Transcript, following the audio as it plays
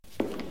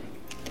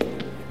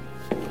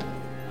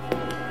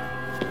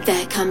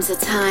There comes a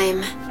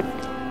time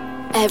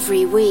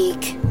every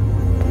week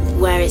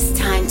where it's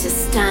time to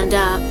stand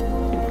up,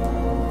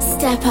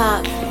 step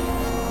up,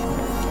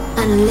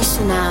 and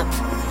listen up.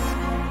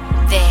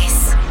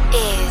 This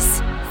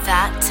is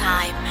that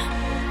time.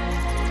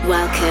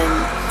 Welcome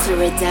to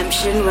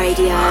Redemption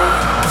Radio.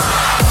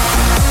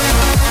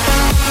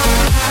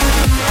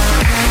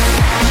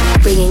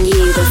 Bringing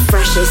you the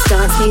freshest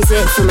dance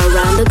music from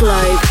around the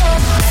globe.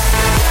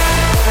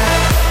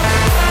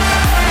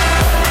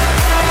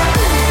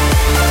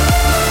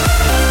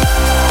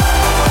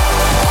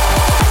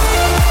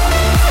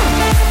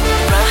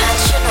 Rohan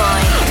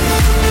Shenoy.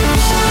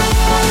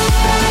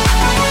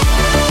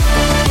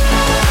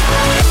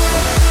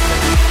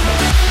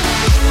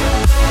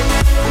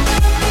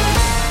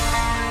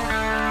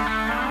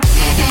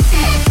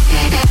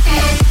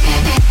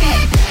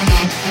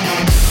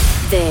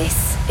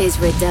 This is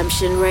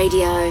Redemption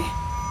Radio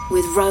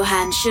with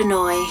Rohan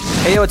Shenoy.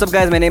 Hey, what's up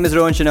guys? My name is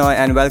Rohan Shenoy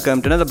and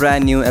welcome to another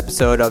brand new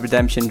episode of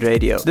Redemption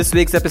Radio. This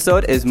week's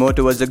episode is more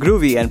towards the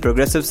groovy and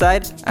progressive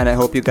side, and I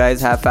hope you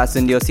guys have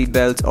fastened your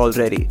seatbelts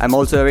already. I'm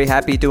also very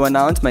happy to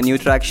announce my new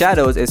track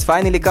Shadows is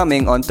finally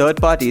coming on third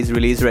parties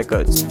release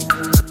records.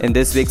 In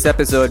this week's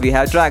episode, we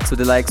have tracks with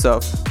the likes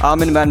of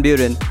Armin van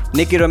Buuren,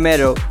 Nicky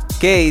Romero,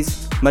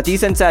 Kaze,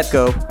 Matisse and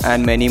Sadko,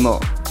 and many more.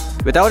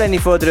 Without any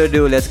further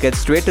ado, let's get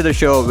straight to the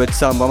show with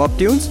some warm-up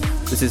tunes.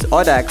 This is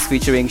Audax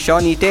featuring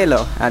Shawnee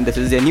Taylor, and this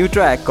is their new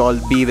track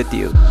called Be With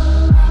You.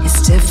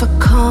 It's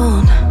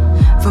difficult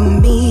for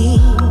me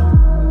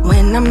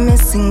when I'm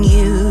missing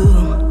you,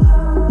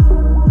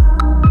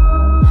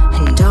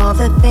 and all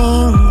the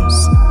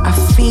things I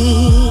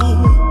feel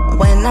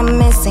when I'm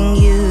missing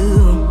you.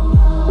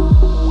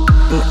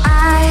 And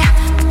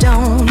I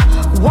don't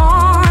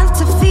want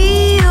to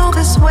feel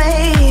this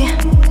way,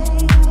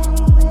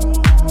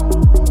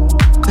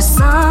 but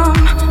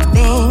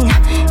something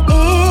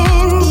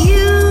in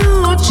you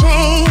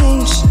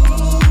changed,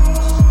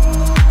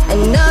 and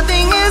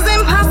nothing is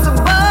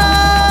impossible.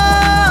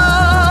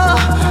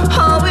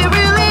 All we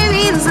really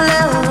need is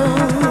love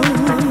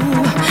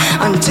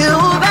until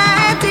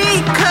that day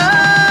comes.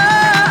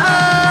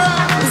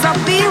 I'll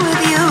be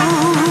with you.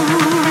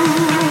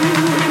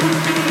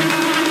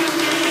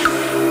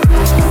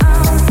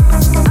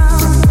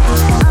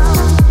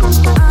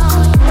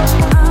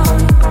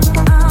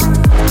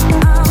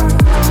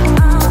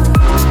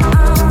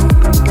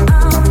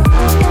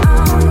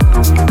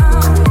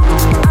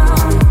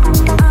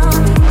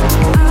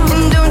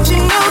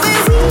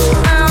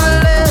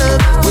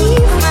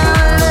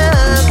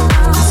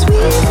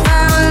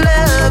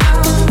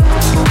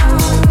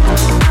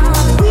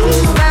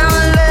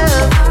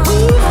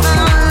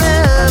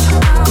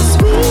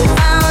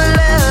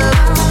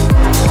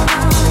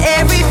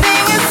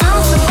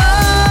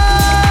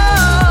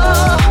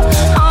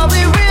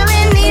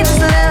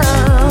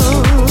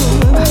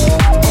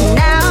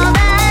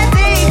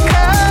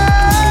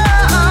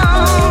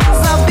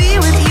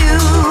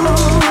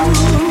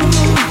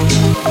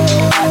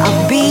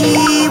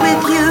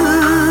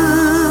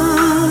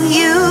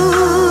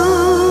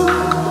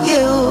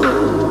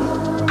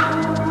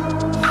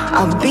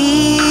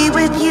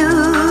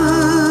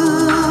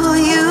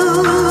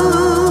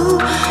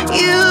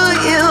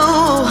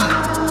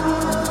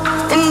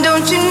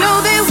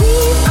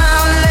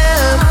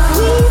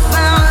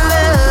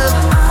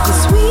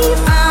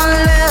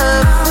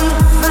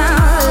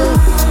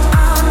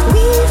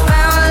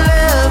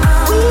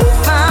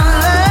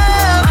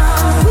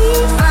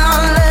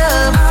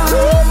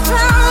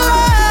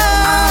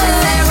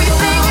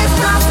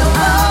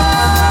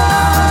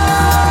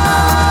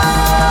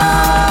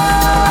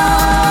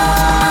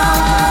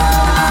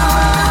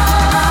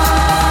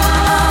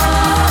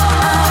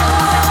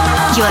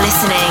 You're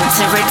listening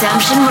to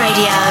Redemption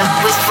Radio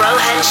with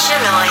Rohan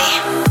Shenoy.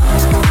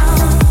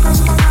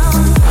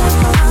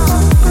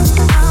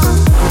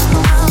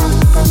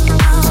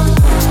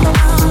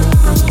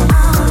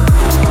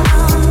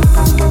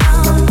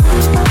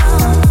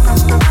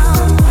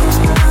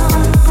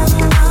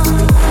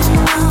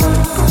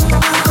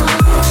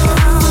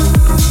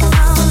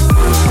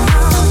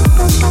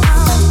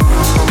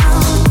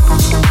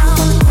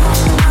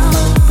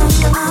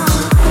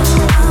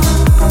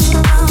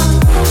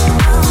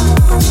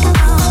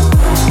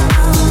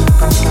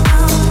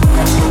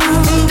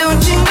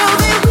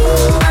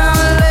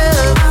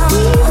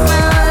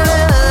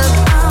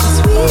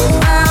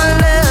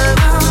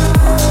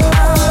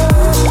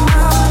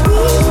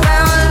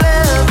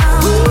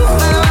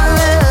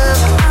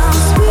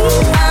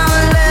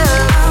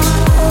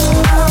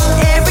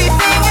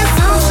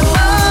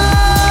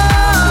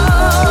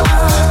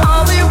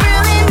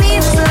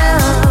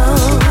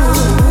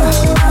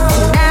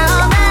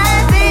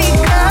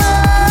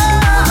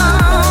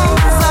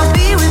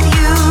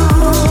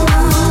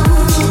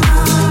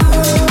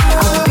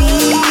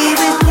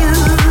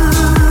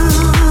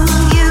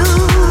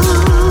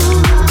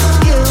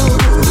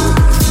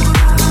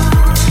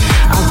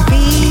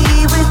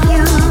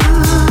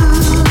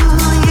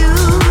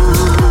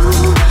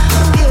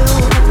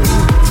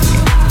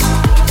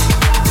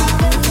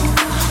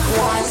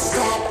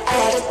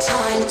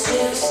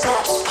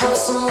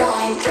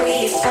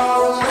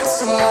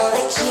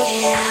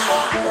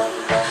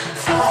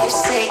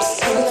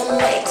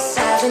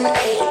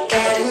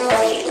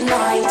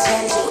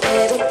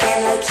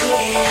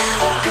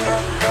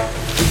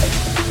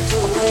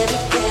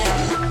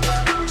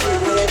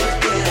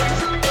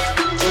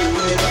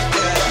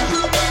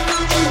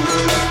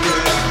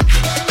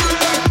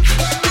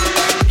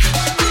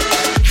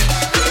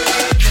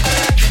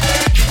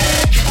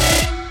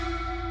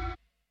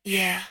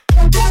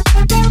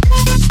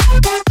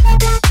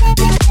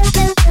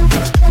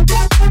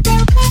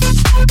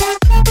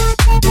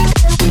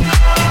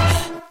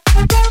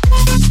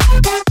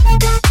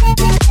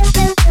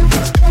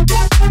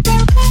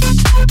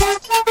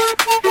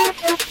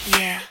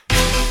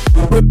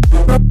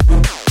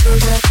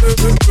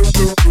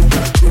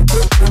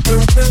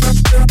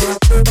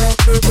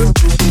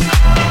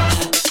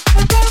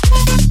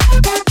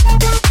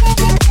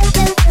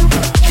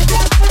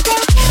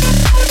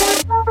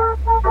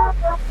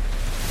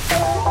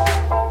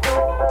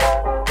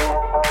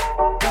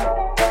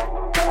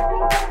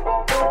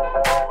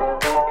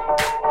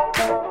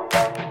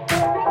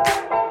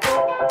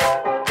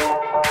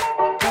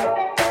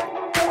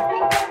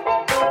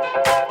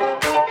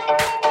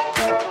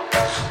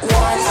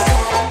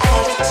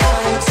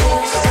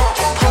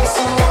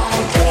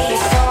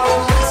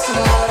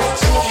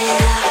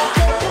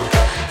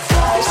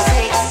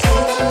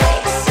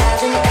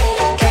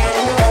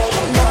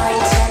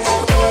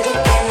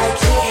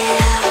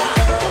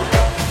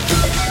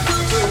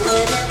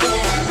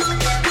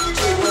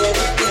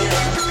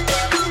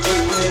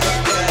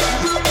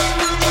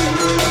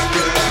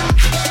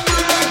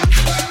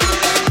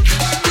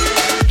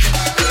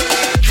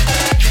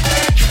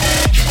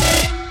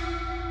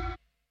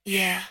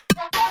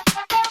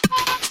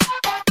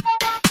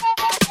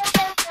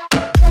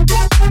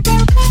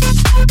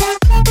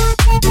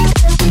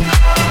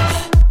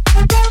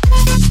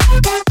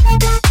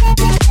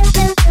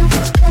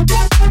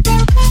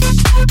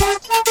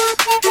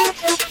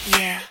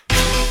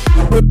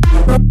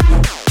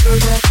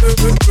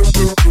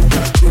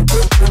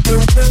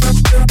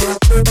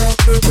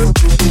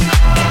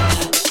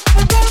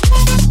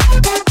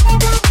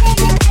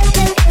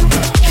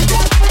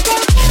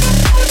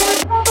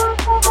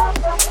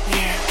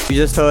 You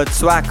just heard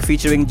Swack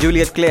featuring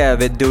Juliet Claire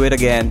with Do It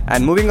Again.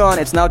 And moving on,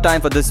 it's now time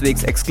for this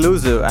week's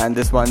exclusive, and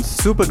this one's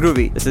super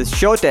groovy. This is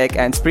Showtek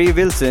and Spree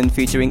Wilson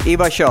featuring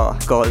Eva Shaw,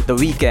 called The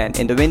Weekend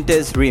in the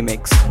Winters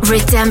remix.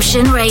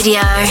 Redemption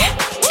Radio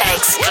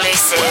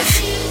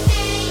exclusive.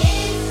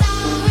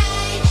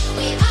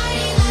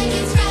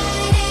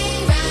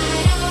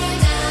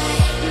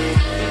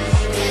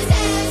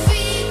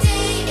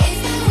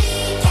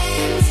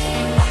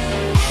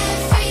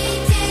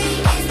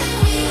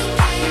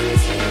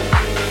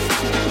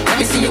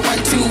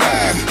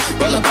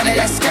 Roll up under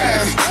that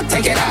skirt,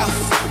 take it off.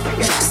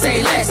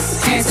 Say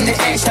less, hands in the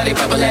air, shawty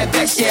bubble that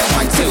bitch. Yeah,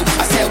 1, 2.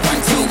 I said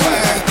 1, 2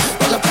 word.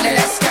 Roll up under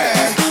that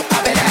skirt,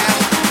 pop it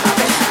out,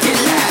 get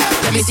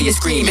loud. Let me see you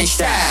scream and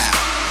shout.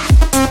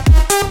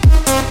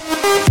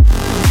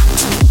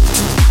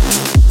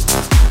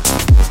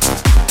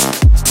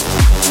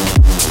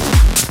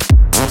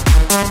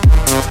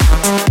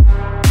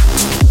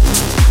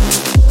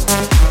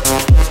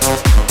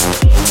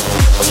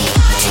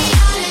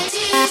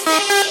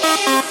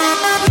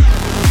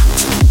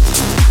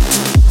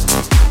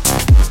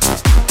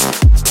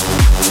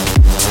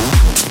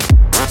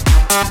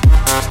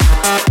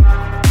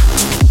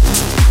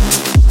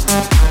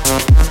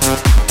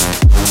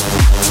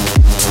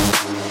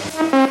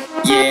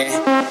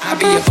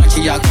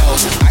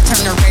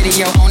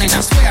 On and I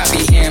swear I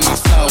be hearing my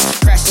flow.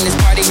 Crashing this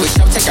party with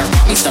Showtek, I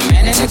brought me some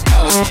man in the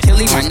coast. Till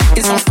leave my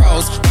niggas on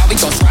froze, while we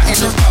go trot in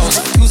the road.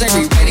 Tuesday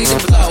we ready to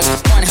blow,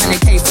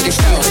 100K for the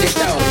show, for the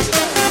show.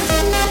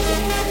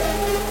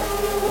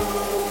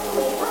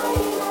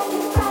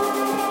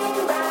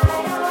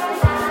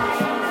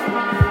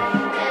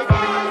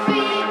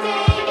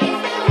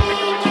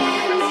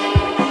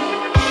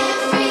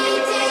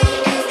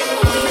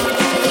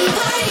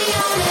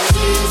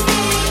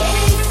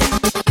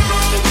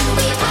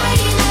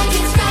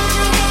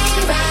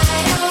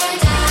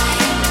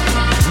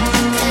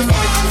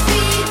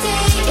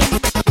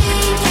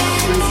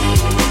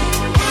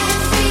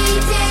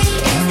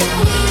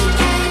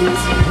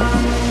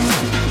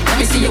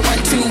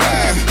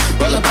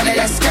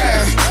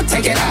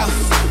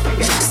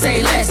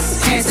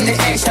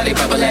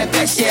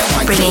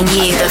 Bringing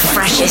you the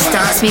freshest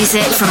dance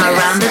music from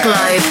around the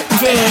globe.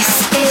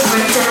 This is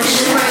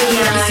Redemption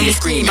Radio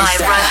by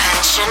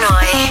Rohan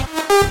Shenoy.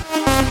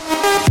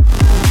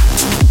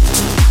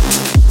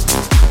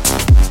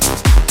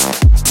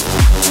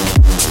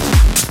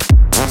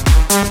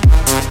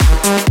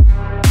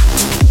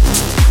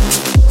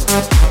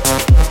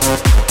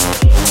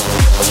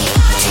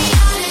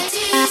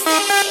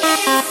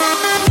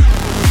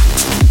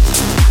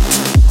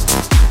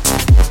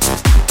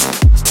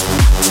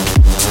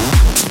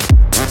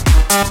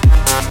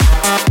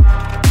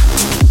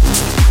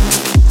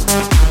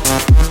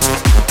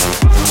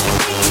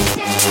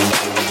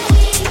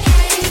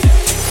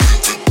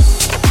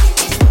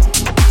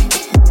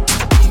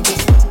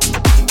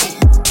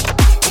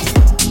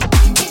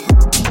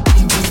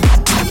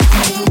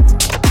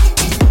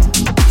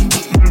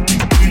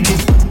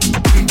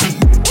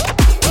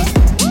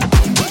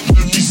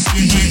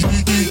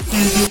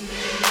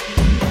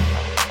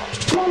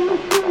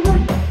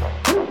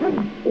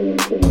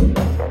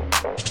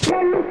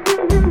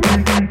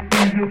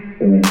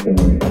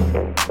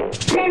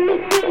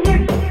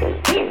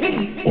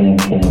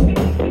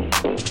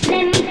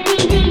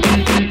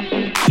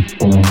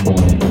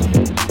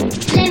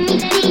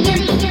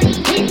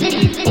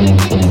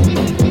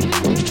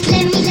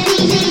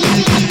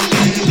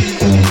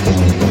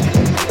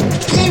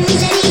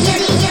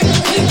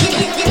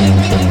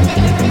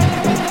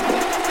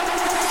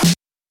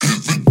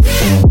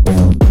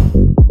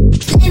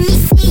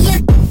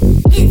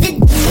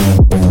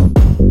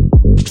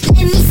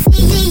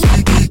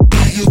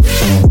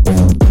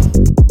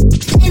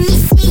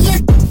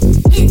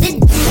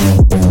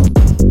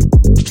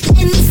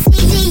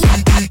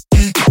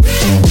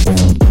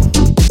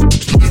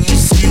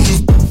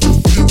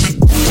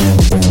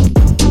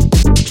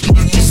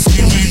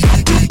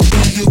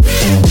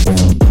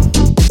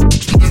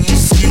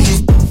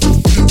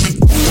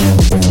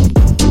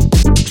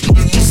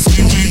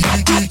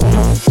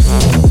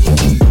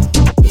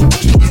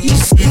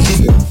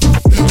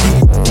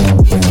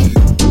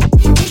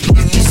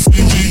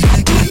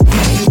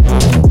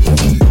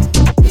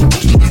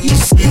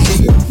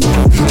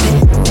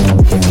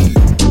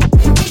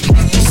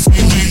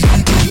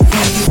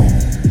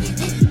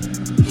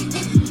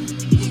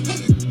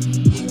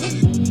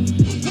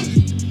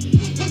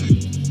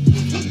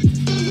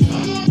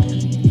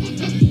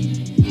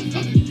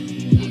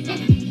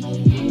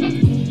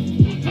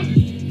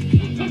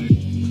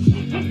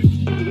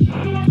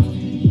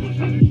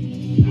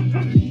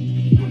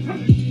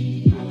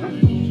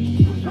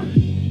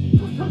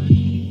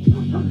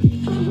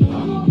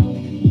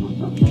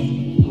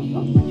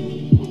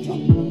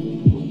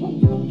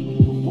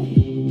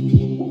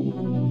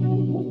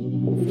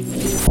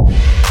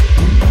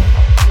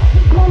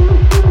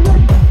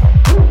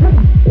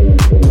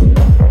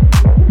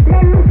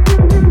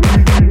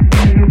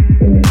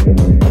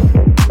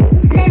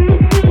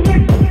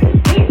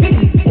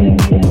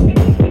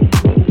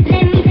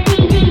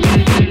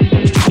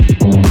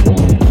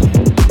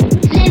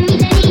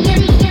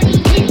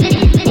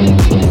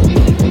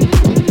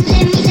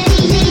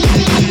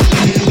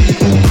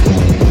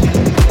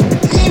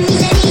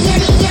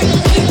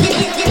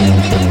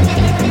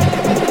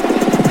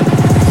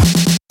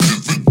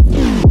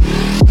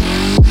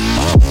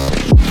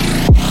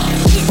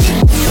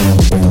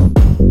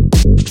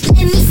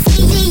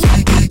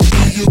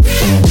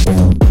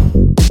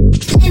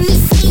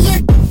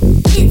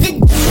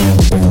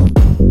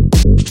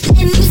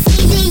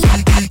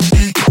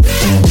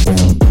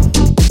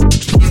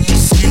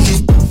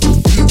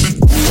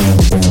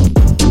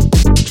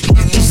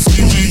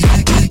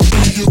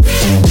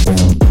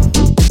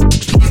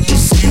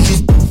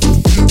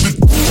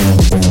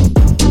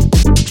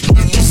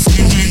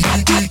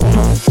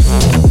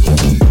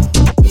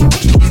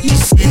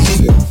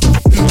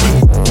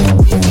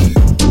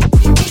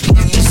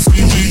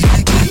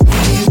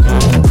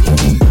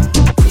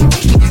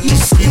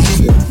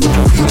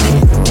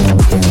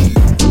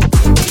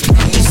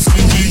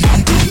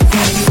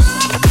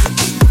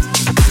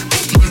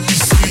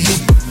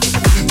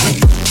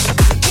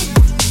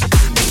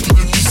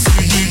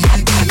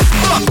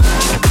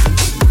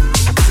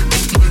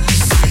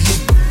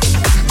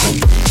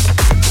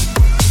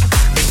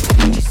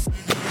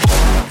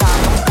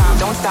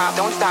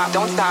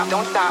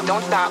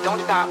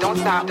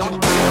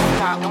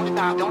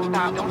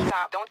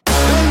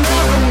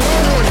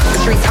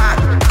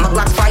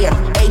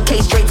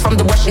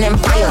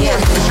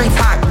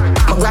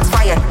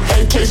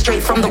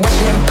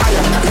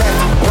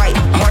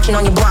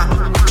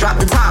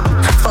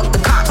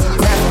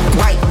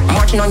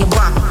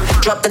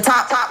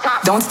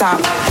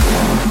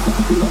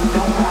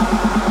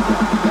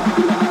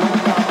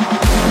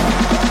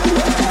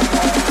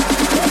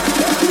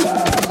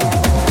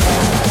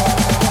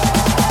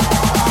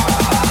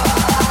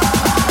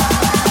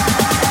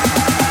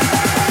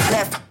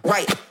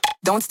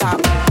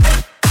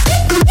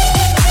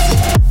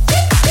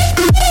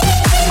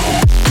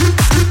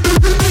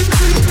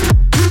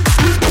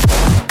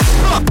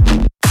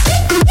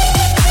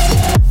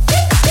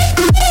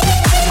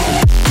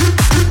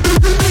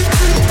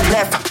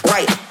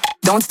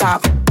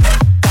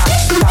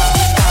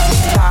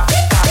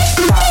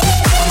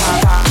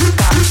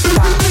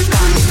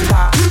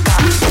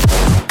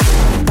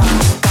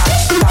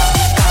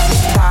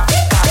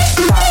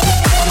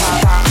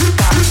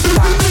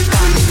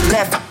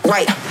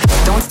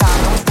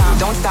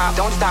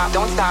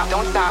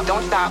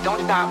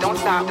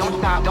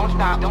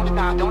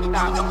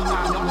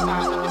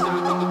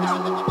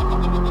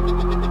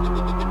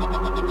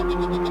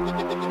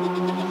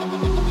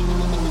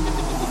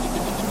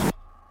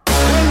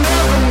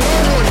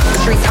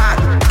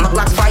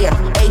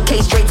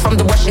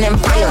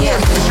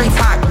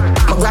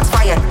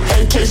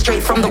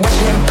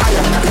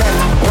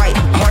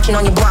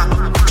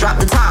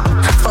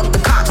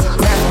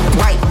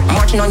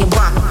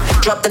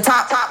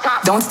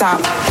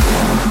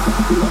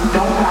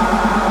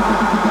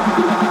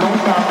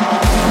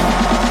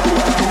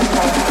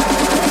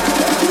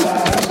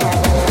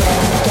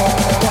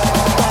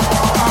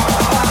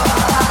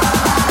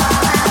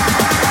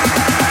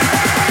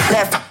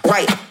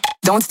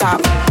 Don't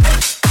stop.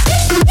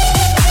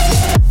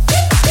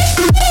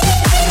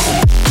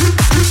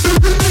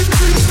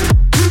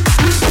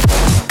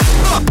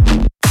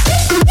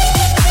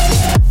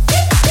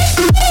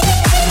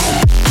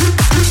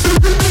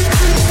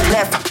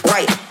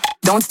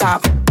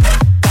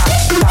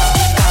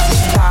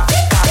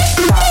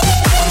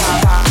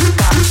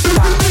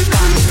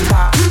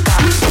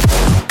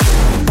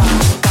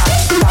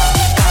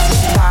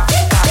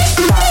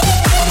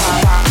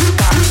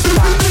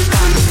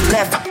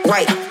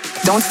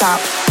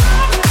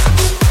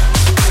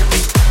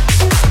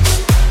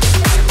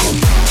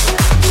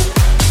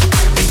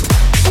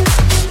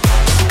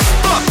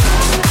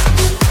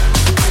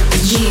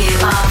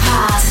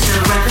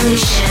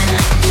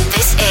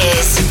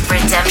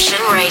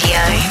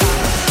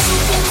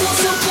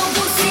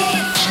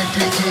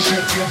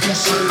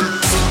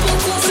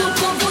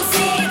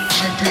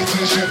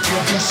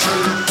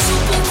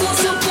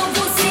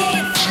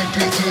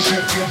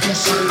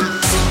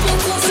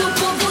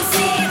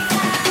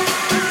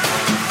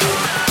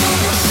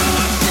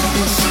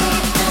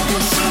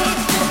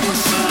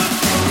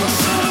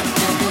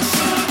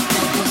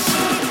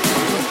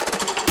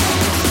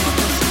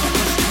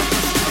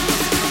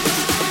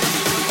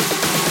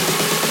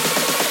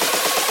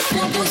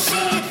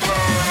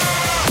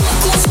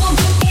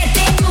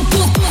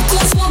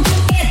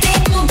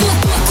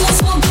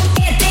 Swamp,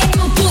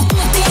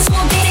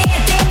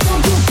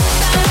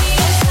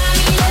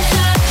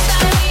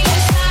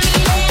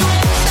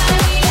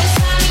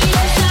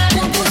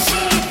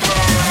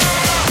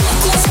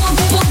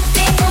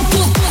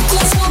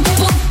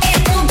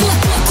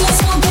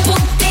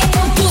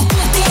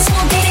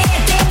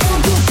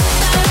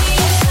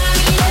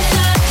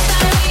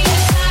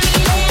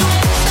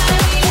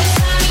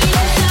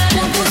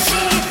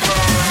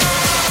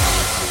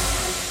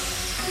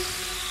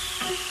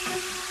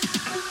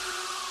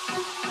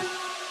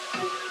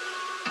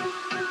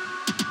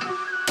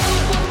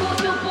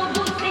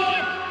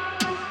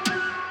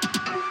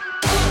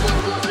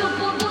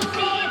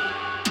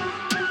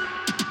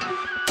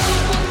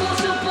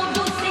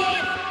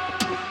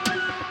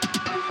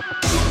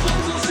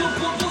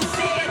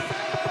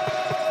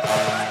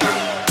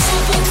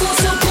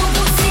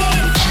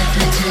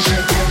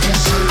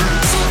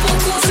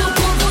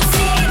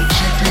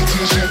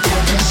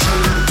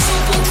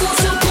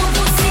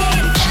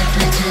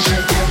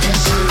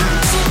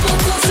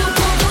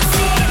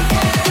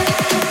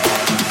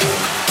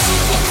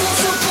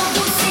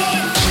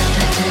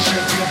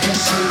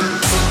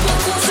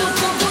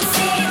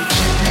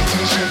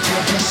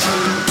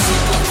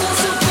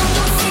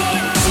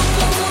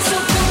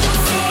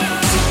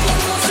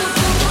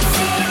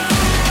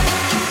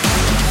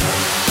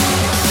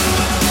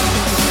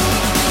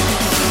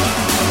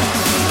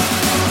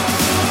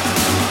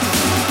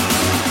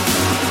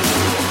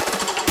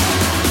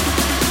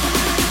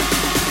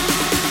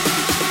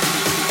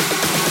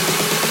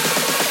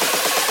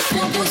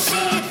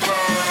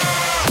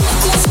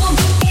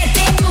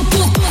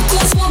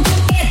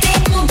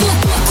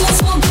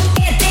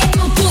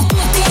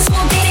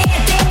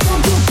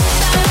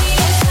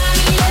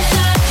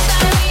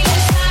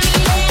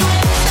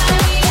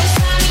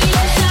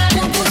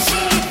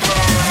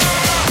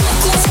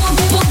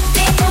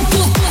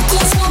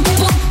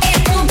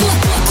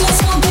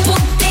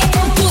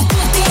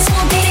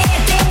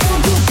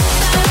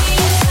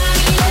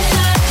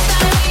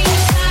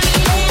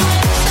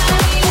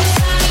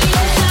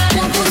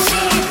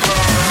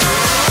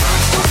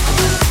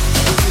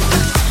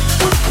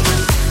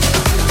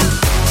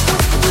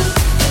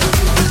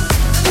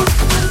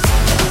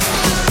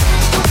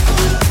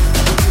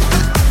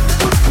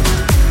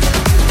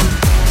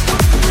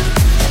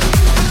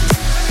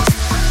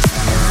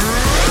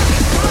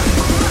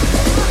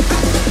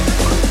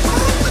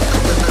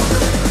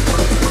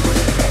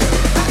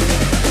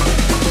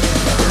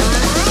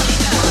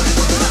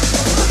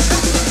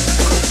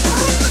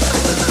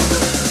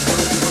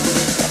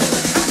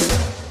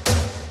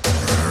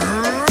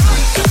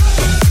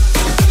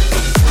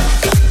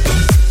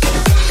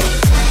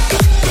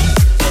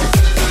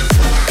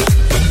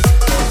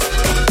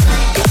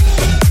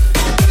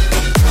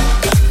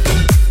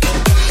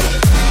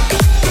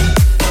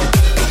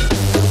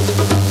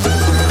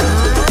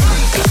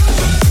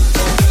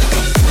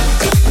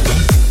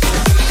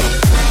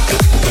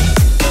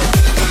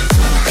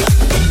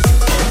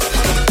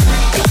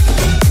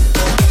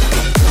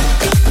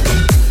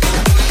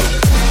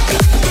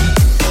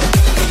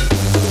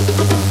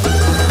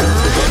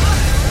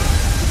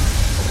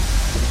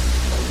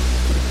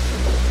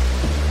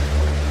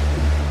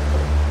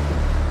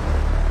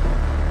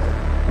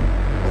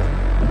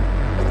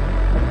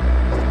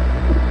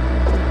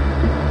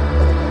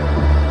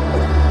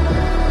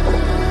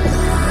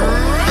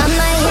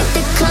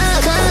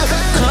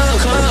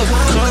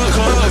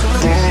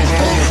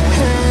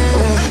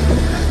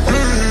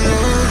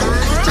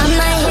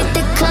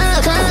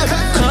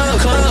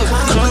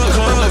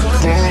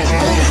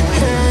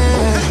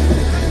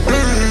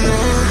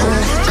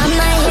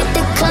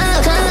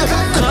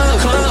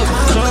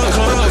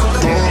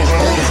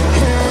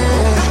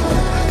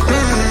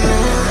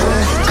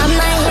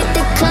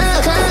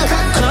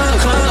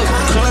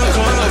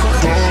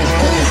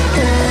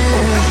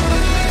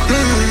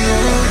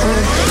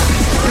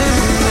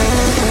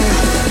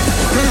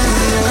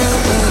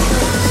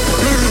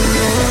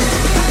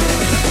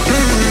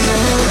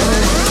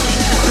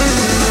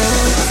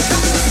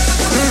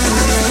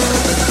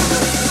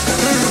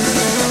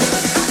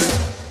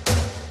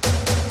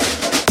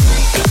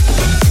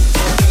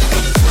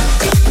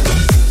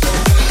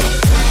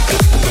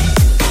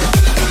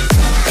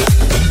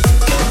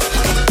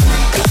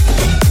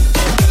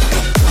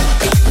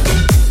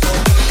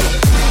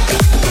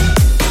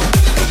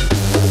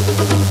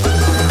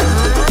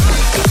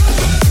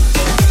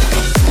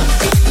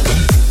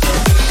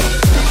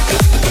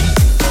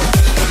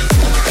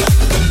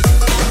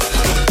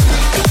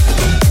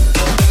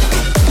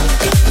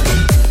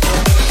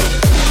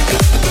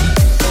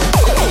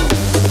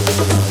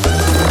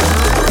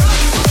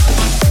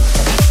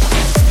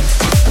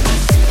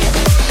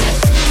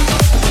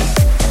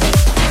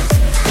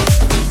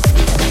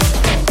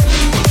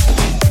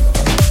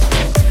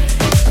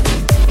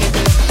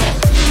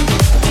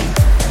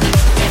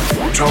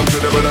 jump to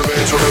the beat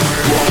to the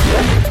beat.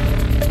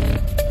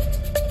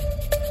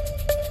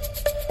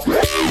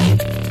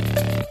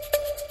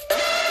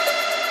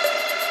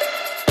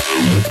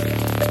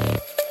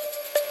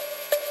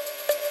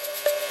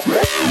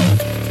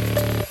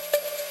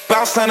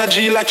 Bounce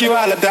energy like you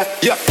all of that,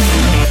 yeah.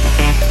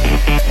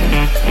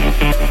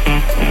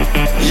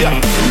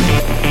 Yeah.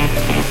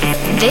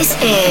 This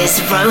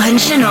is Rohan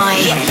Shenoy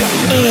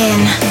in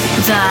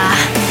the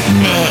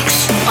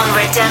mix on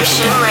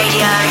Redemption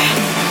Radio.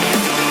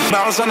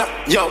 Bounce on up,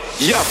 yo,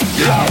 yo,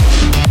 yo.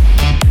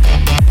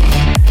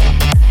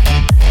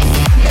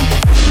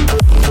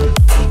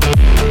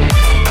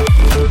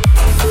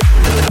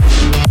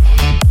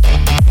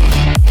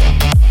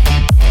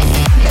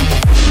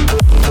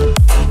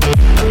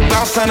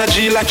 Bounce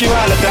energy like you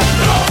all of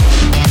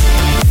that.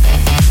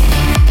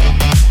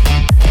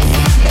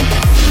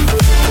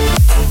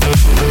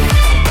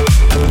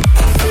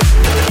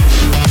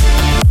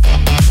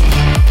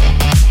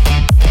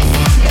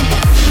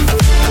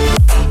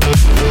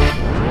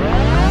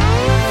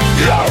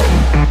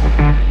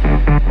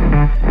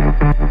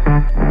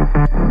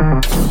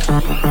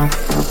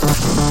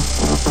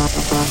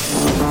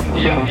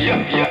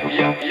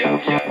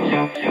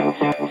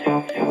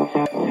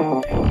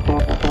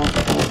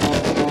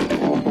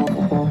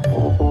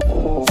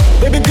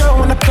 Baby girl,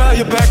 when I call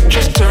you back,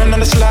 just turn on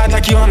the slide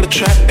like you on the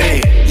track,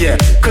 ayy, yeah.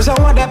 Cause I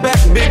want that back,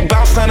 big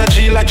bounce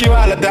energy like you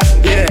all of that,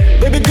 yeah.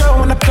 Baby girl,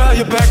 when I call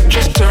you back,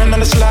 just turn on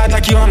the slide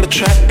like you on the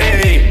track,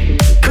 ayy.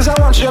 Cause I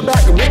want your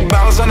back, big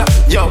bounce on the,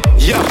 yo,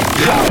 yo,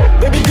 yo.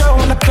 Baby girl,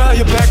 when I call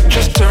you back,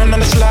 just turn on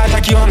the slide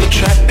like you on the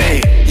track,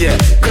 ayy, yeah.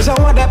 Cause I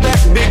want that back,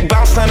 big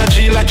bounce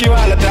energy like you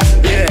all of that,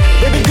 yeah.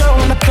 Baby girl,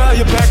 when I call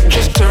you back,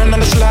 just turn on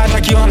the slide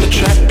like you on the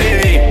track,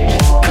 ayy.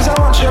 Cause I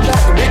want your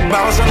back, big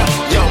bounce on the,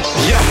 yo,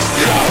 yo,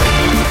 yo.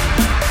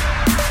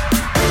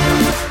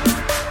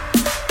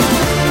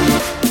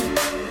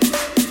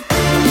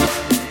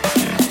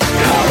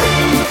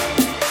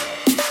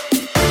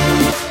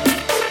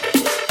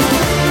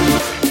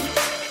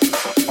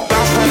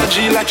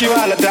 Like you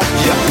all of that,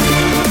 yeah.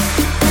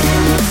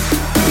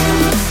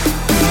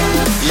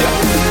 Yeah.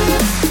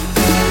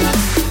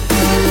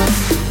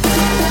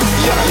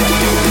 Yeah, yeah,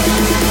 yeah.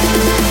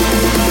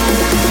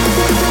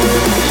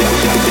 Yeah,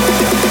 yeah,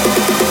 yeah.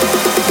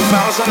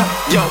 Bounce on it,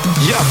 yo,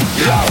 yo,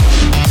 yo.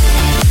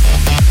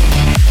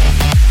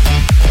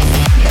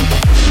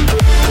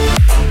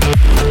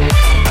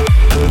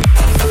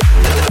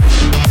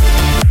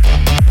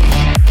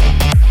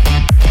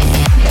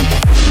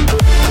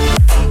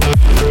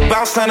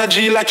 Bounce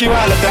energy like you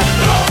all of that.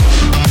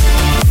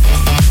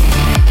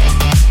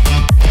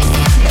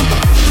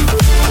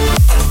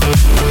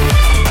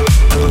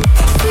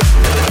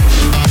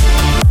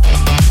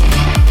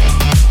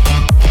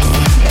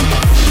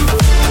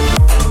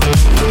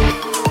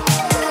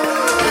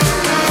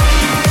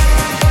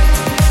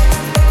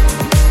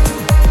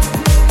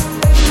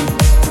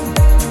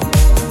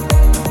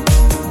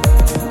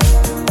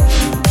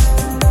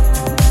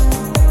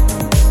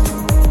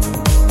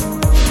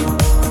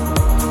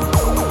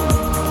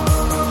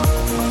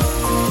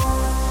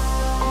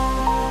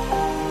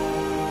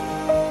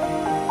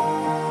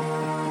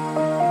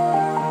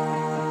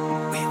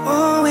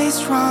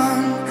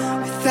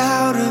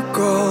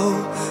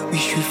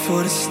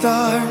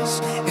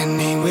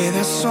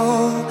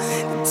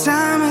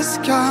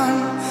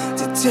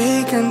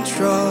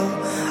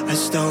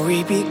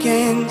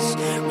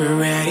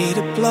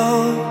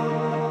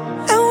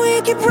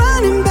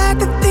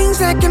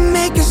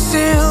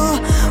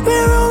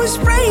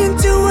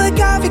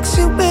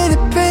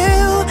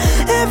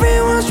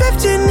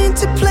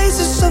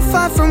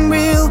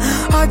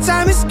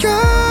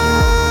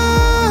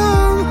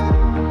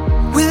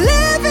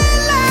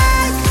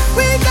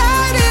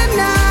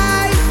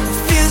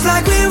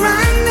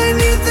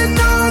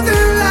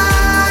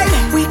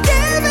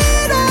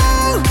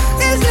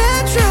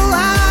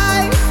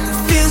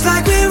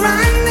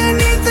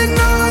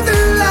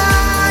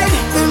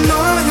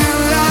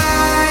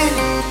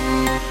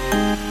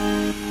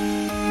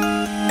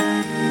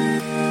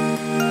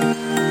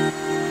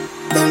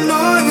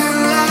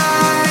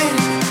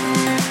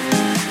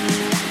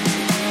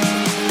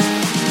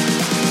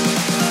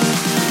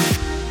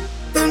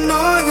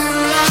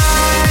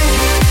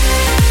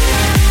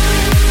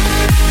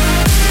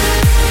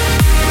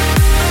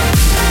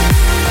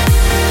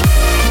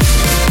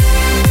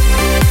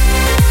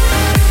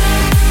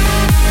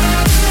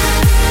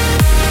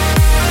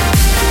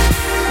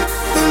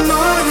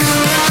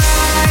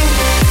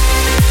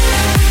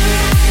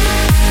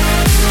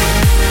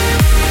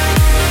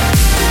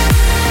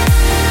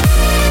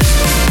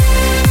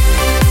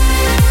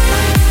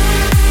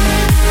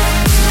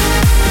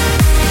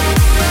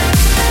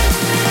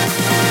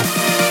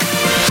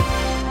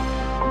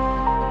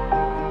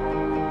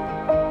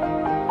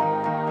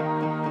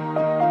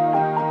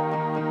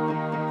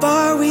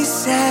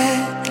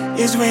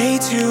 is way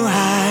too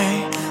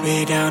high.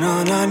 We're down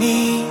on our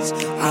knees,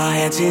 our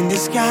heads in the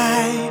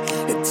sky.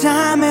 The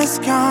time has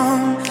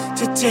come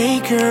to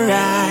take a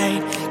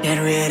ride. Get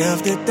rid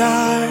of the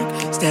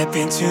dark, step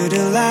into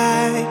the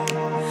light.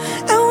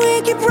 And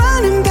we keep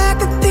running back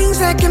to things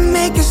that can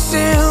make us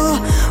ill.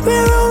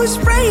 We're always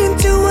praying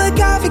to a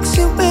God fix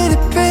it with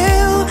a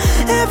pill.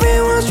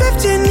 Everyone's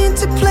drifting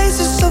into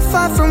places so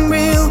far from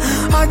real.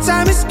 Our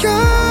time is come.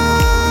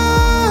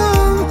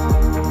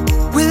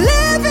 We're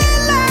living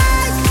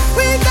like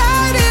we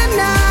got a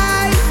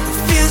night.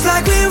 Feels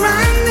like we're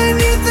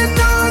underneath the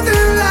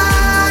northern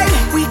light.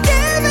 We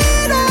give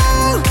it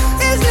all,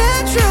 it's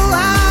natural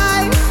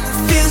high.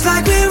 Feels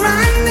like we're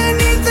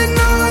underneath the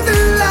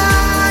northern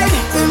light.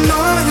 The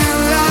northern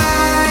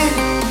light.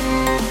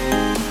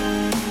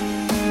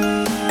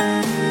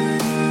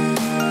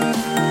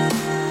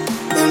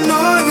 The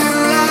northern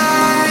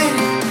light.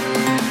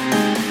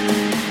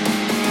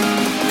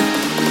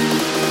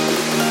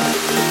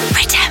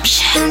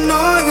 Redemption. The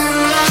northern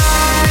light.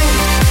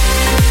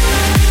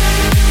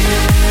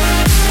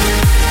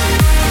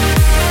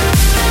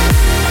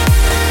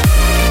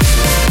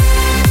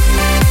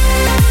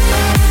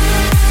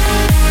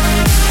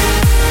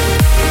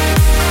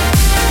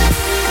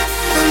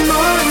 The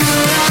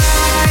northern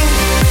light.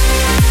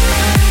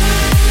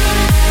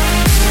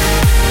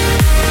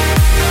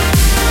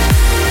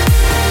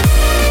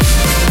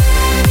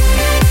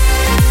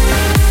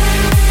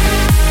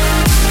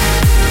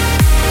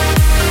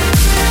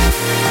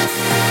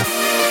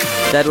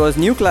 That was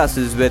New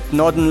Classes with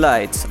Northern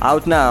Lights,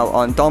 out now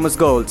on Thomas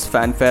Gold's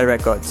Fanfare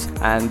Records.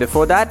 And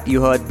before that,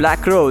 you heard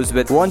Black Rose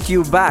with Want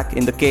You Back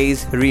in the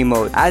K's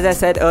remode. As I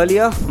said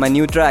earlier, my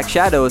new track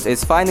Shadows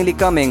is finally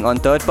coming on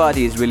Third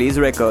Party's Release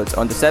Records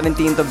on the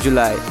 17th of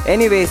July.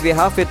 Anyways, we're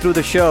halfway through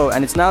the show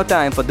and it's now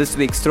time for this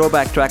week's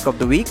Throwback Track of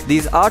the Week.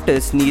 These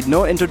artists need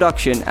no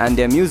introduction and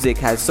their music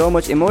has so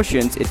much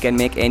emotions it can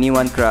make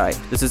anyone cry.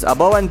 This is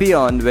Above and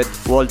Beyond with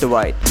Walter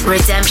White.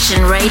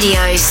 Redemption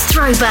Radio's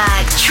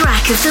Throwback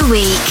Track of the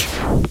Week.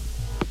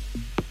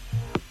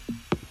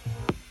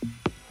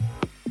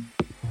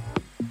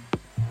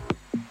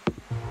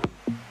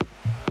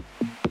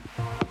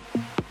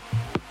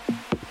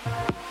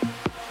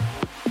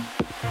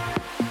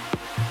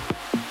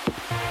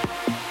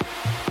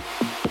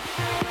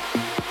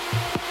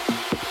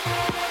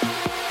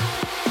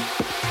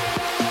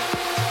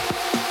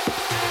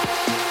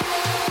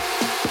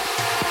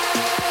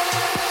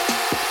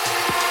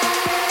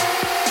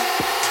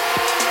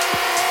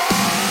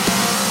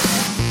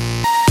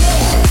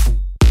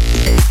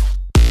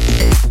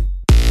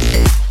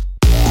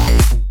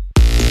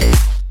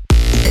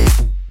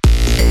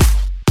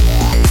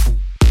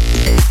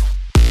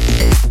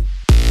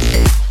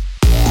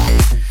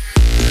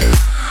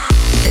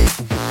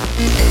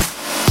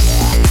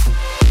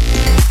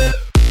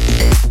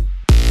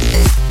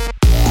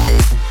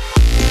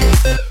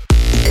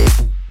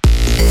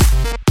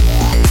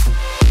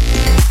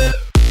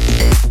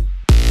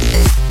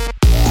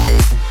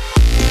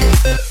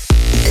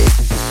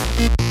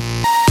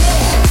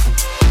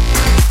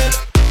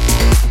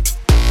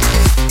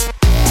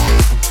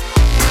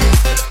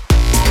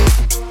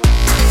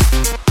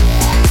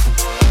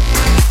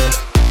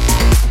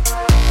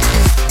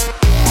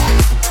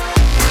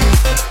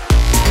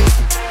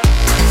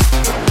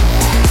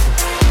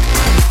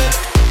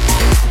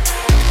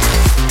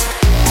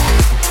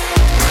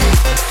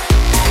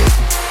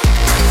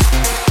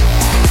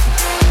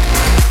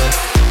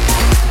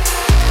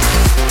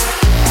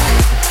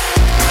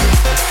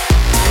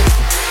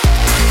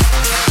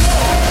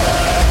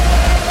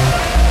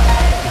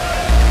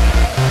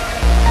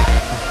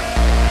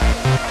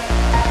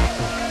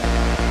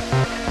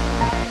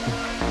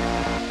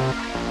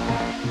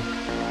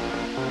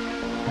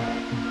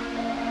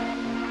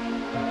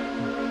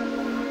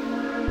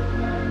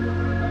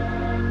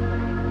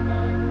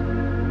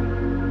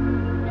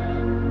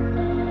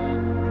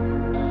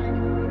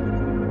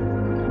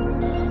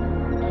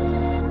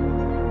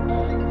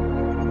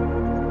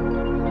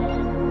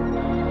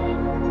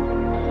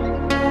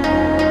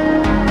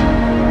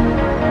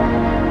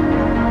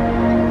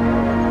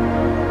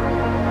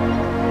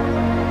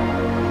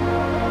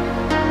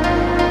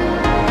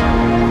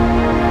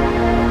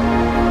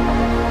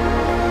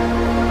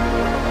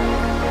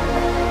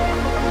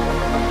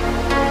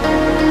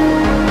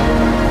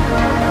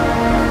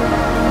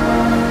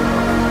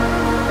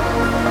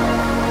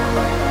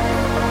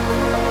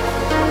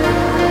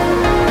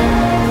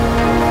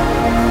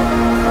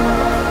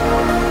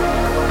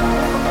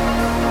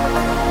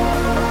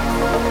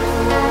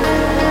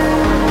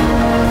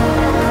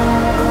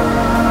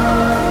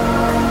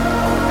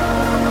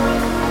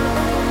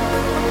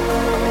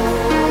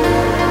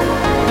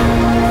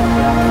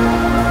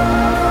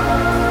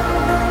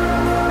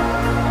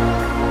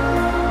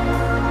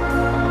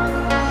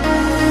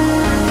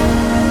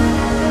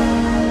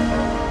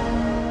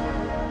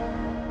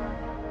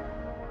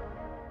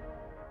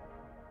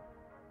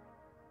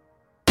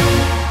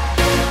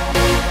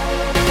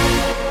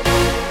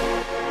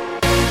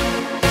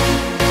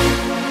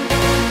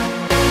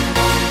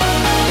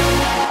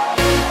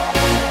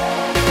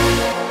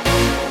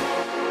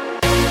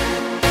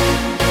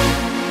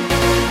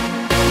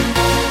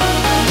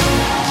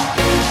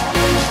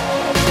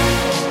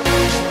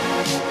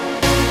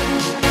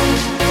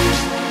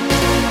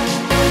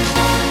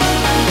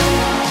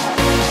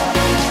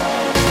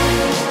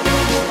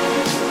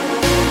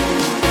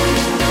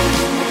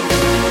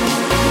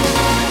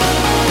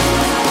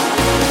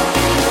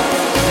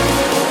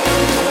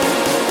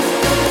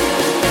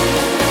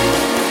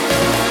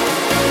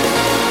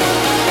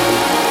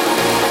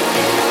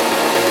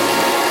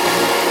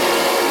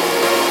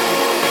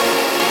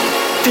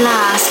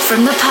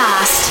 from the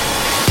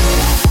past.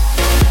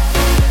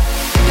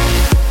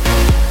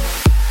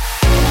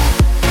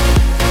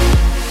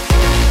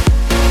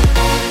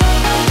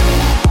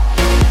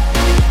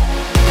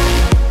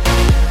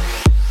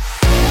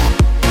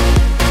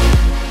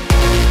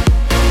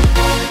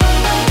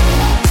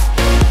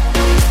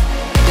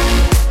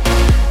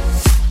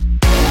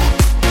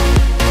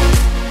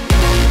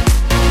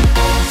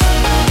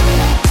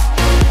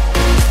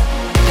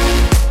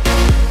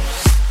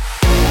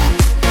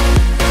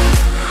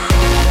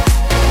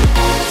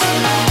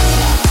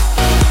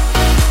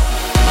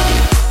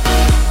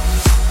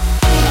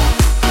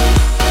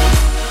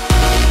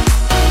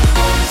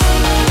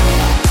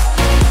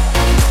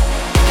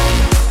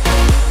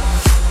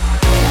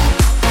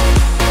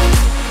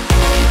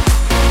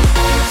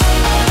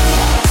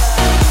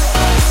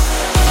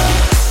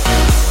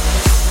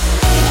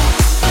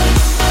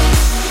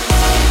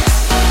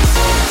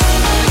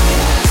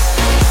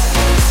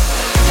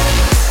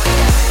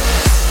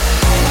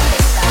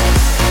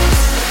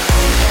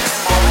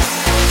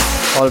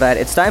 Alright,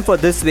 it's time for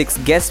this week's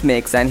guest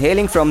mix, and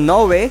hailing from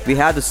Norway, we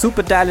have the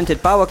super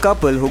talented power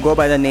couple who go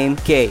by the name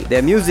K.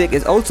 Their music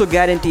is also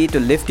guaranteed to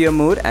lift your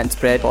mood and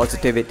spread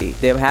positivity.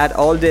 They've had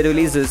all their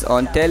releases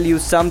on Tell You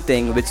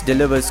Something, which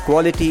delivers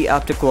quality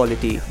after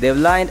quality. They've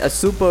lined a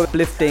super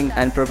uplifting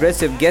and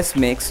progressive guest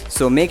mix,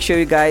 so make sure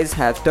you guys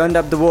have turned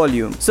up the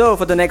volume. So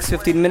for the next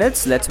 15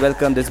 minutes, let's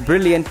welcome this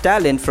brilliant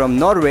talent from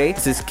Norway.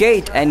 This is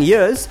Kate and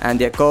Years, and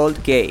they're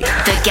called K.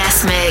 The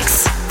Guest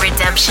Mix,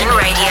 Redemption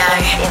Radio.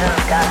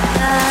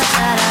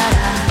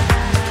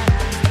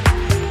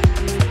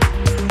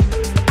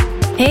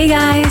 Hey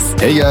guys!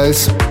 Hey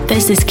guys!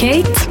 This is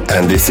Kate.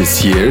 And this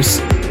is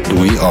Years.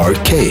 We are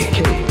K.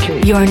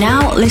 You are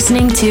now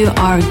listening to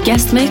our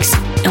guest mix,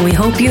 and we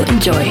hope you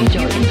enjoy.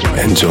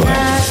 Enjoy.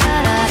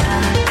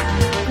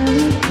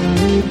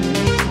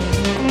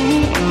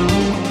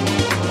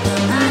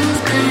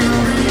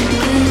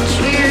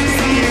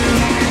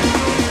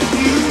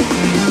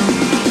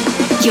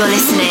 You're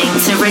listening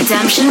to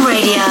Redemption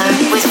Radio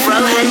with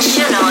Rohan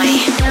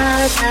Shenoy.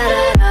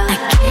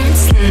 I can't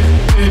sleep.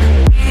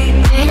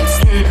 Can't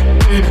sleep.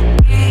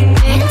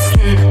 Can't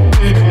sleep.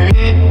 I can't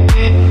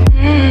sleep.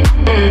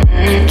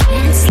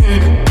 Can't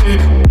sleep.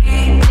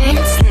 Can't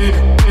sleep.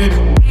 Can't sleep.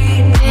 Can't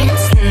sleep. Can't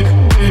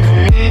sleep.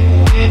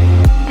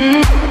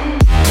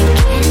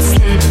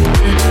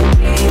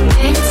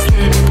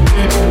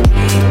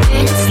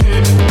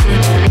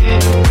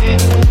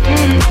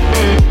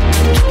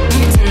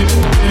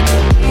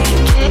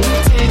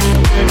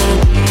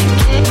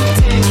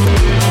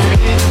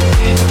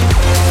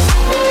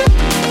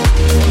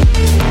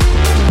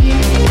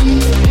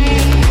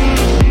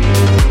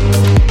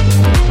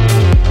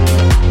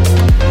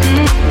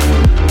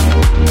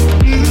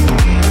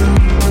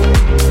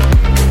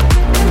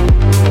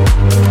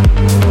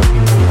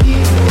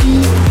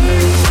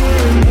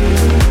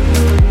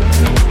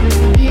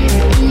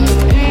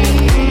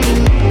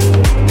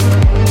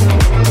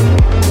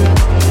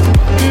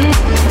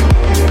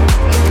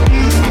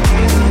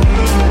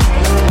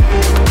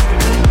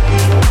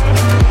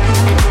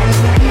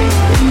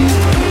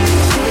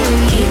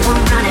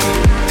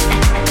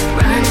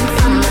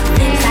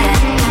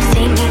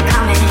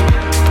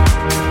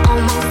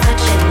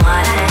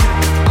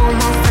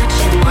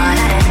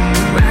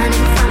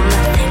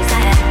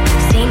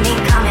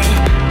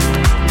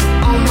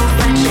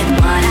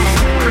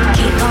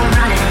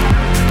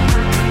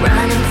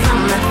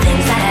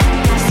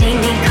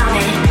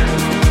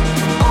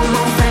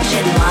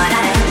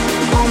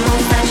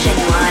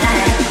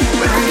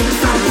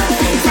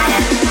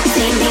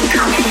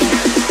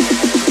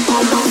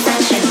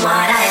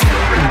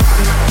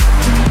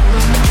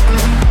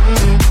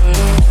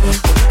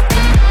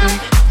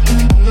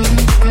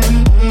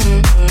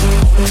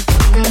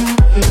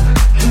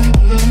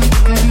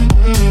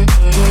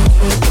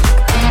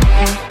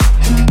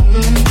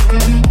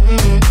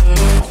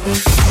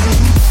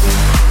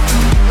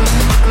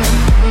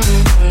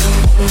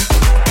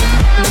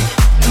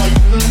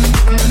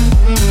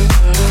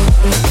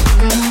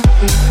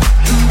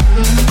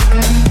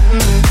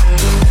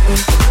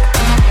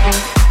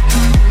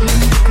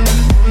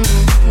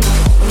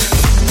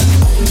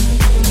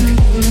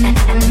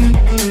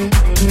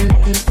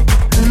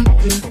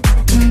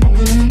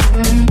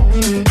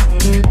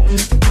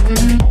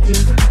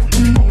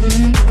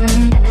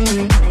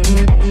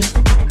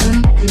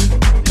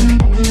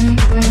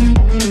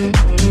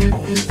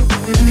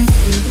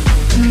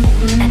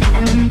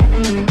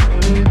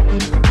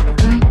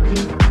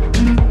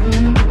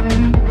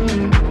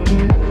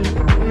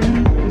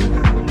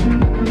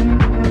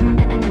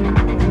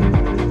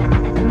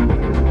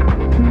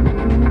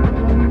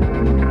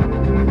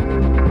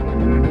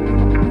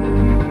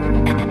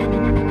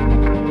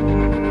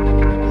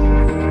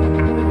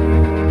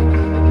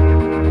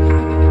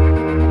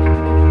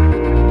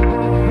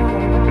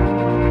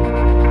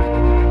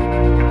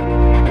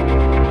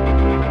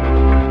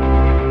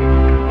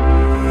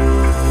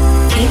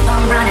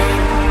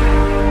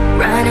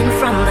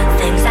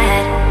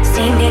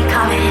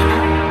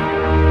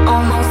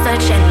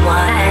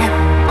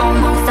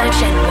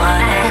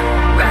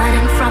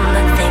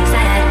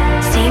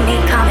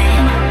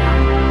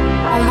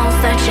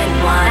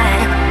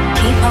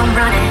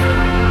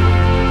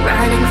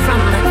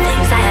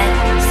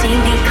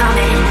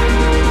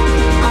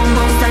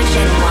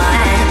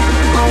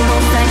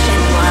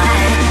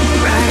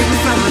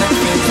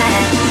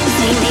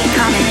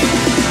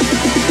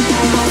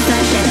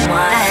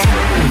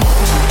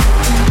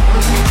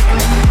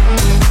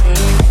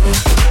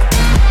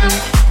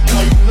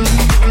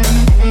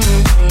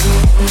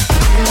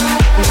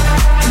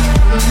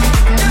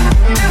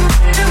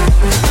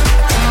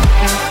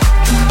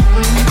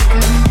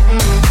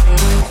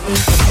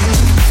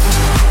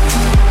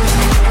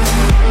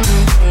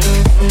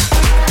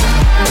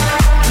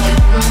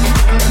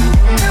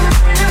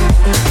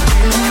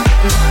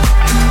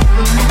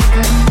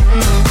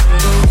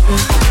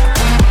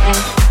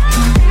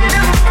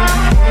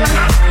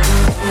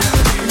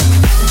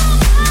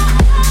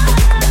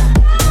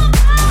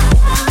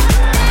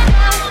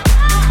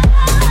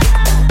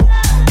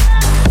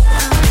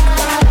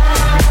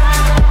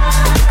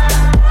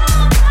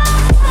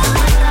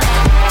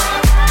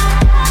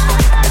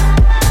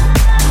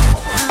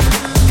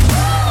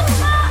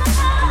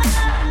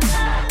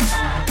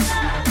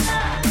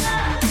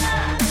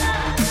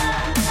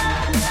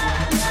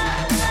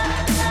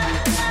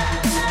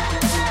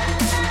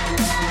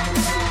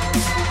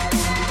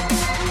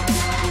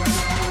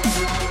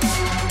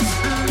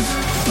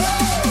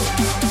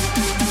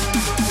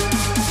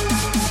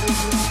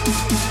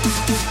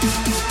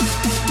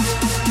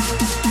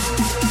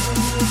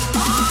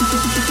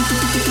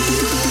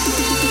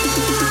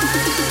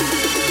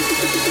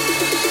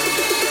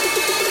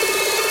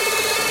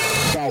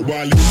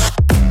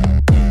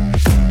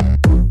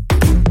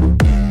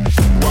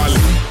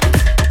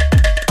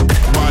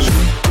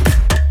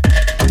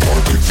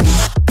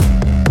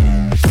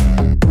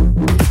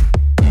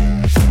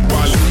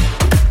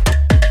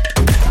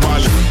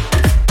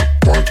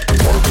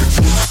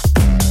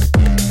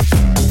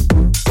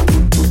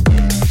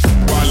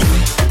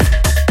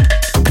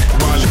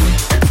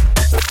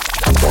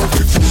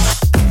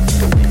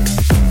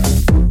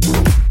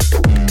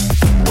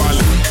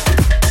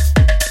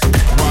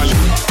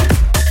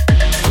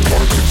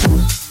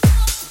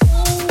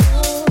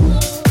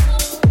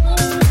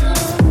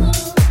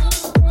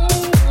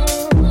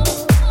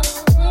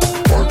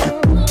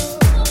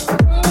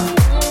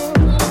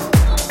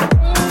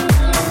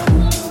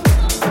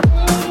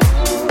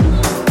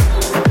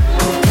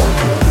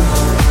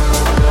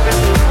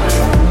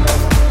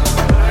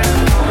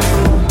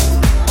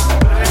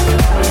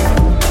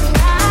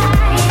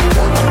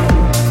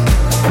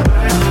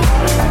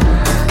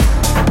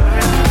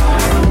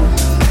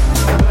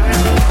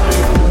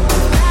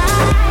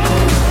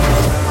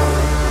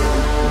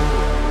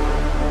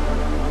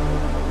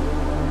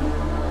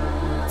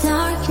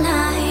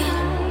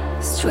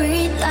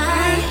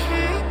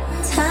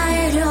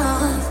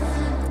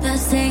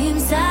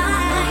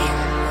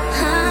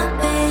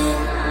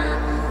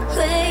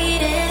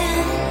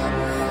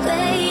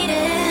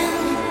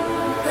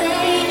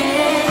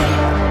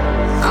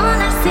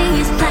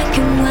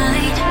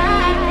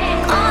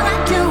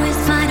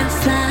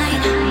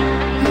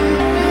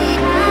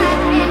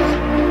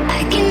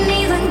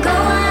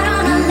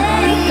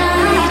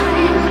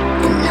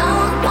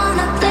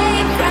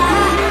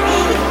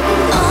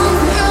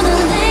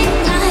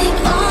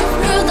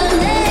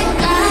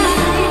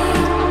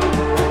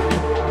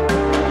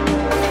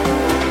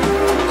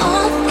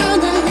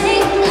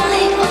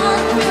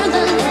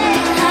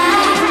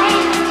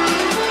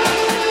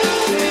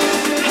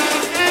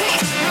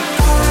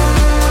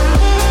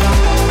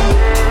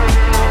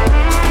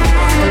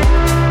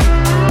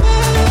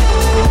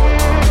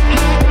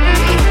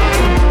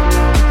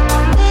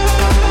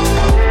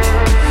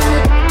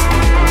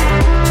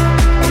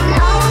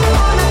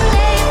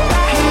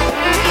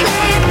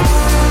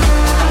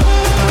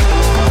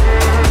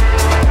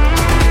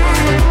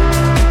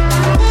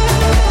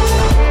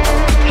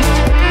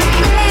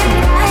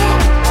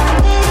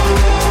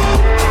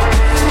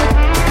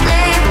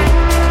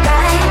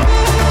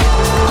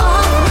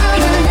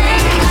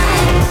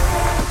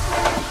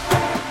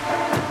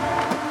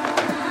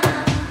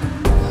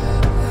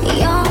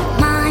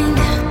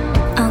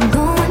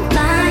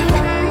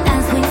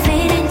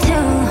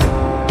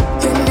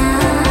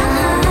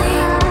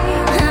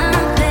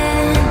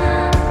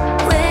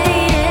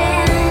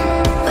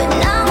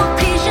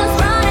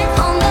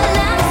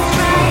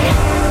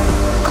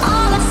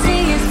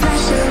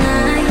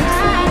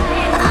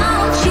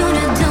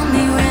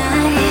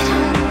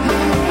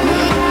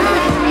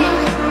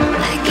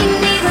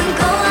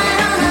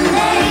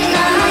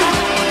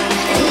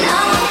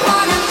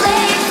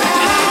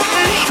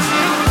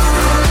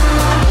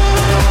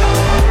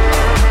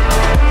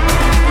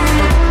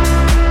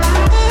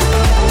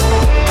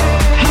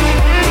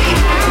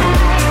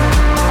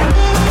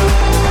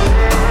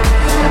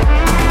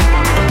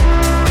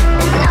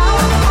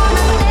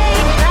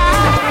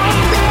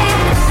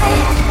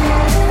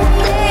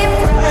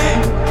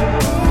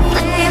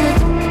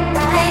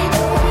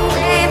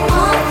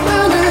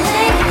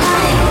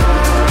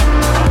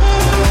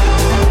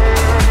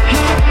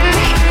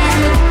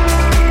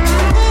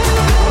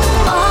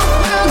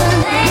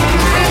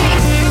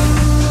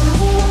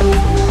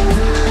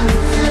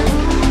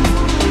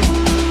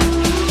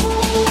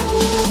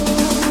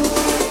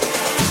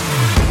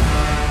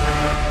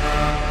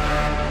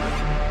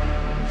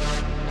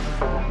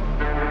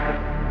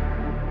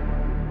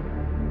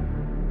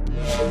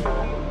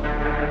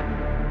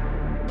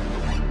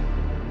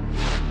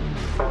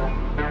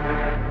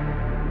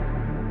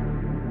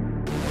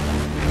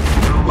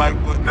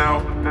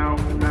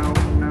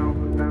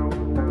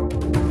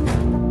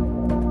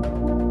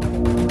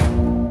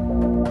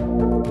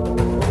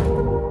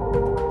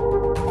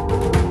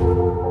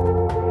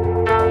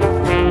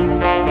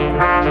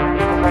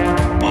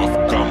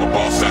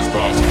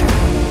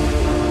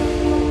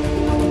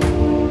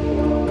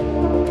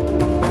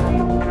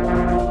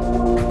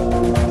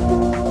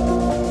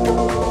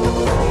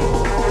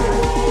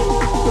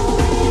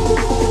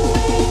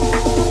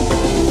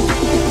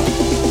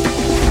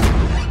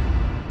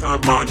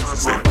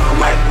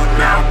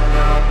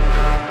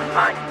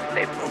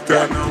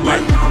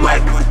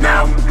 like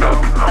now, go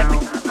like we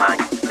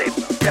mind, sleep,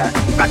 yeah.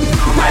 Like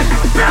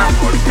now,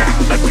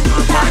 like we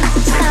mind,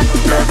 sleep,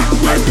 yeah.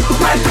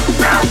 Like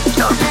now,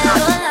 go.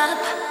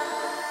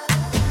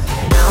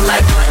 I'm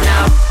like what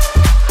now?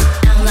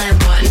 I'm like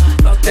what?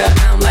 Fucked up.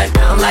 I'm like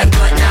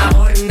what now?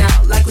 Holding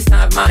out like we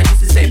signed mine. Used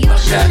to say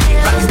fucked up.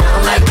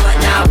 I'm like what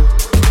now?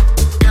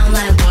 I'm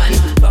like what?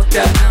 Fucked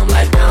up. I'm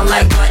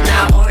like what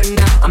now? Holding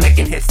out. I'm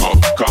making hits. I'm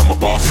a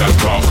boss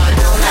at golf. I'm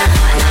like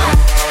what now?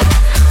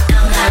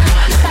 I'm like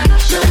what?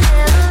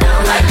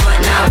 I'm like what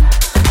now?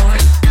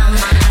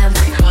 I'm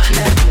like what?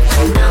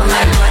 I'm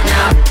like what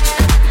now?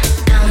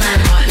 I'm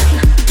like what?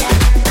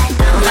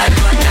 I'm like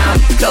what now?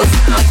 Close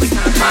enough, we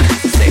signed mine.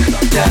 Used to say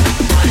fucked up.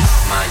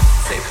 Mine,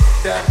 say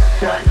fucked up.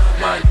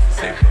 Mine,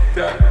 say fucked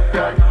up.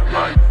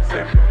 Mine,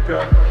 say fucked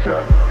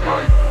up.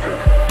 Mine, say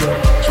fucked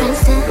up.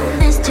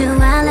 Transcendence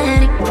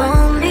duality for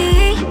me.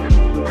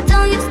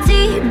 Don't you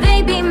see,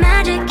 baby,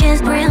 magic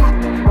is real.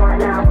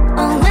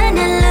 Oh, an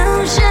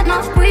illusion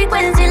of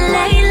frequency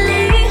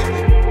lately.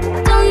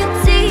 Don't you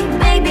see,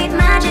 baby,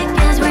 magic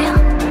is real.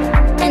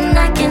 And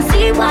I can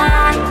see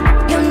why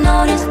you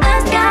notice the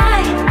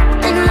sky,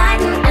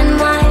 enlightened and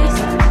wise.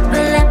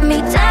 But let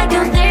me tell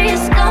you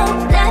this, no,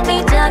 let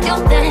me tell you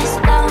this,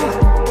 no.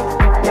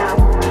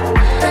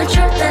 The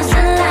truth is a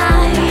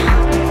lie.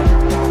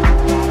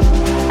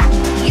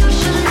 You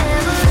should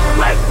live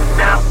like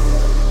now.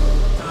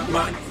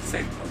 Mine,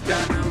 say fucked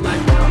up.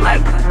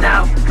 Like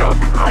now, go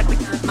like we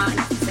mine,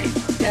 say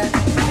fucked up.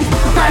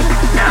 Like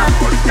now,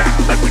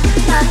 like we.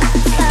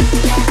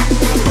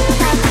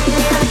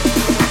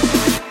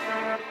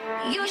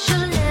 You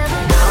should live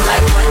I'm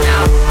like what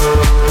now?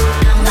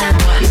 I'm like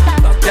what?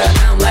 Fucked up.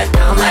 I'm like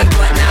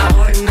what now?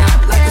 Holding out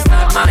like it's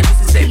not mine. Used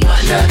to say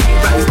fucked up.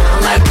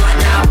 I'm like what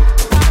now?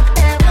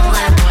 I'm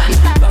like what?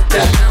 Fucked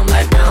up. I'm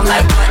like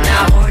what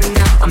now? Holding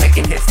out. I'm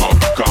making hits. I'm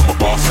a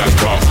boss at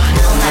golf.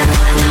 I'm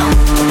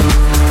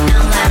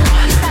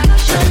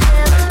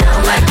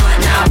like what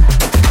now? I'm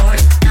like what?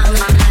 I'm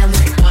like what now? I'm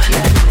like what?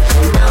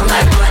 I'm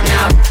like what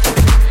now?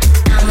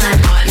 I'm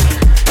like what?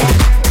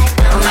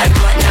 I'm like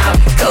what now?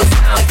 Goes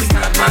down like it's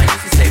not mine.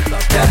 Used to say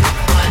fucked up.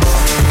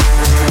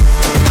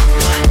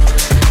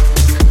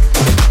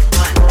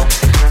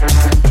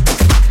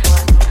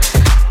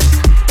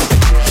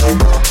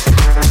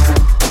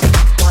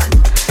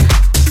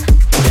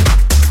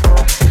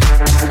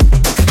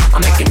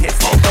 I'm making hits.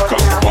 I'm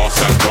a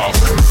boss at golf.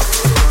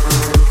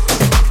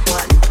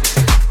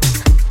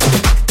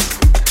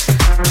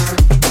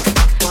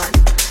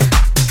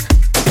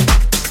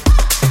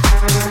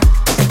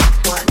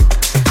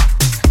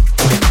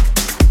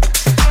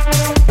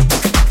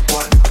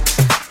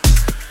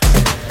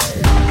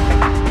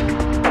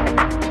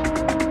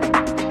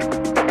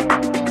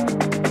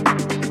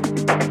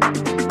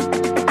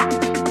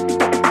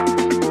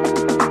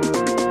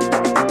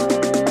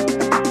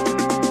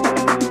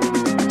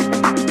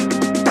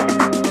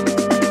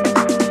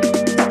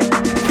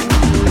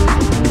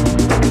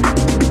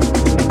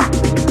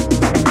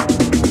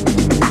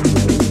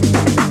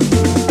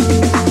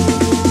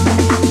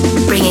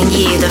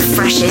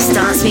 Freshest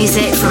dance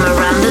music from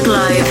around the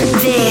globe.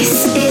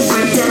 This is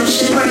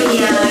Redemption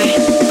Radio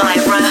by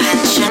Rohan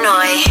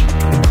Shenoy.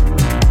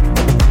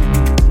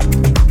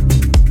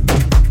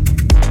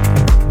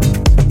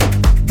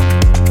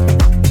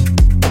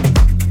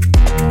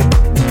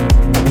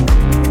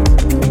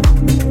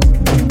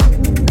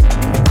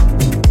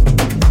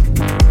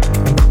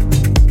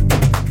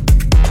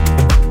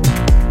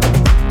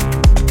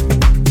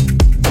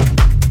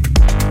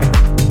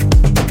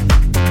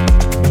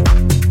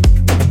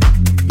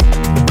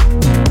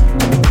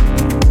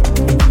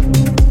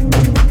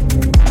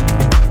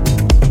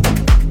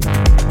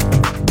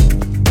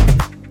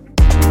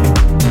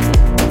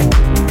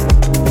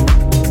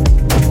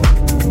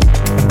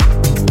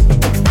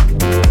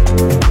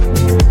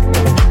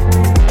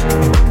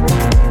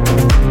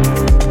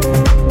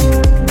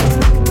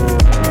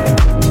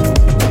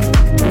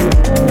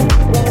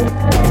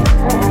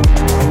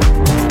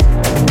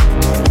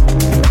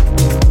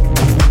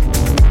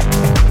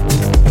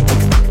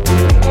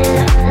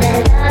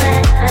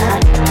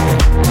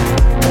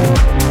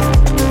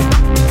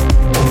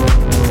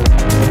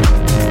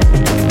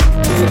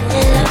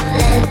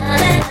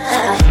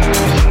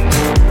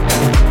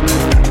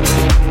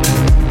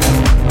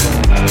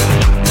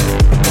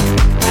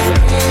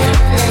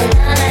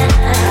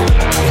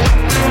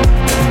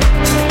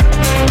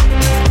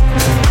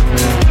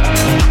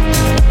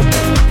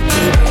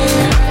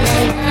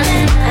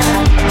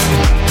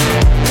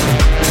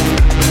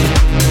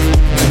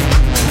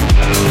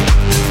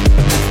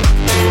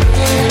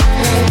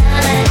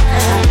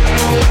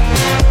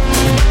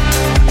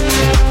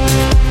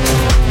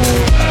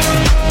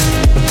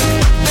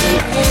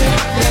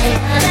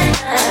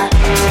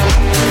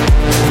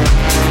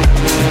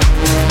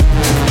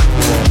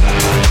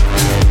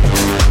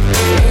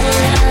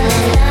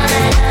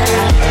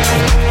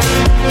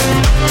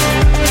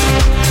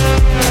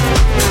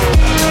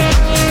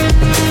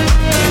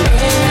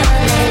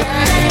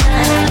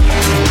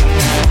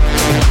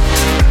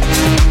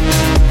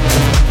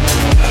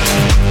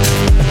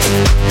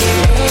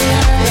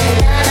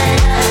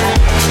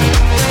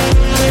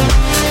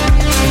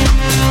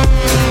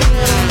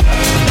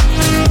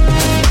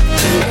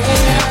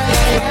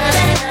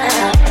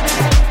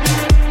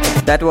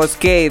 That was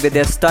K with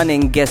their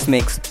stunning guest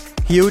mix.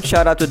 Huge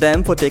shout out to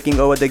them for taking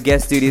over the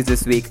guest duties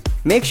this week.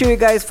 Make sure you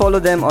guys follow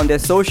them on their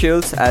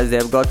socials as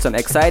they've got some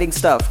exciting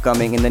stuff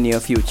coming in the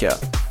near future.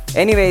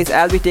 Anyways,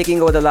 I'll be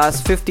taking over the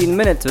last 15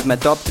 minutes with my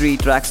top 3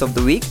 tracks of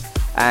the week,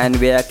 and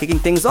we are kicking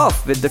things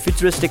off with the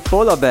futuristic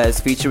Polar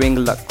Bears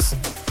featuring Lux.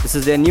 This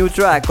is their new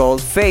track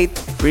called Faith,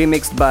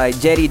 remixed by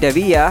Jerry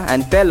Davia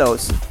and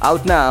Pelos,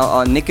 out now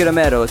on Nicky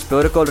Romero's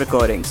Protocol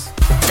Recordings.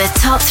 The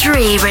top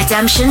 3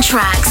 redemption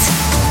tracks.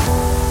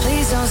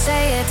 Please don't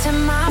say it to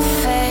my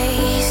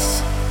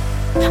face.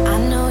 I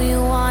know you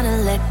wanna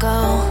let go.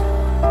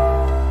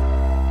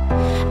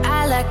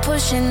 I like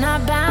pushing our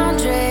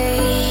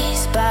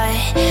boundaries, but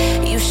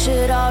you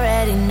should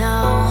already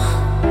know.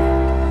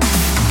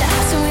 The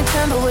house when we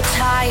turn but we're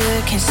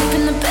tired. Can't sleep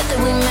in the bed that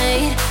we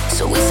made,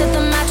 so we set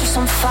the mattress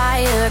on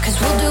fire. Cause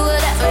we'll do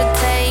whatever it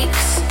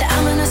takes. That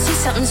I'm gonna see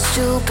something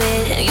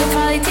stupid and you'll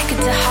probably take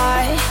it to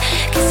heart.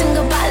 Kissing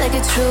goodbye like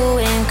it's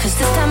ruined, cause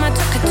this time I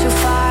took it too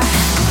far.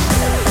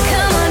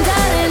 Come on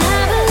darling,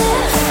 have a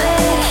little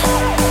faith.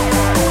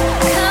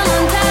 Come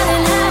on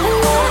darling, have a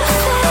little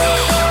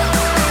faith.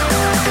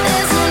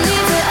 There's no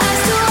need for us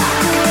to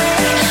walk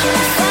away.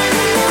 We'll find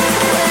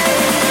another way.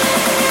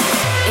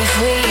 If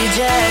we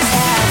just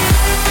have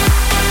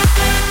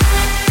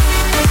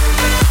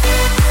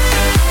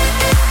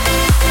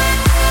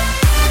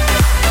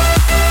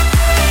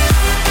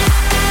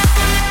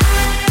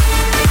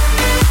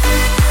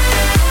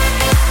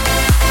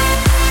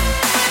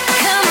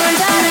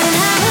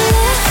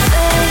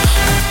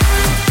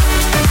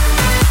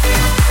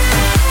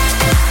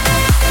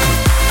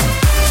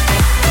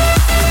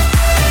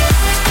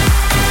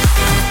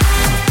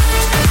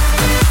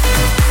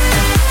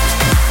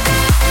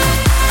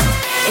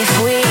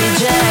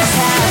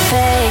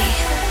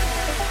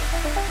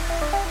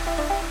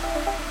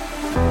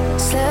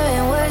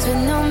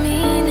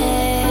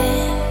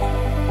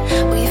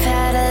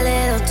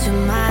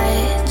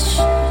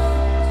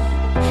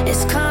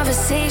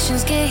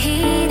get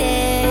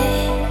heated.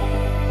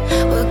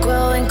 We're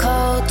growing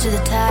cold to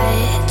the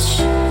touch.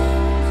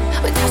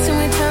 We toss and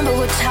we turn but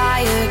we're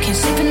tired. Can't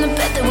sleep in the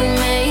bed that we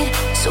made,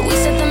 so we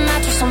set the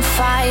mattress on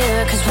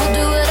fire. Cause we'll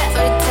do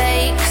whatever it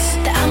takes.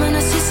 That I'm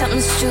gonna see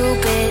something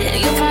stupid and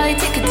you'll probably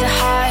take it to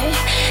heart.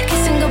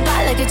 Kissing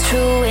goodbye like it's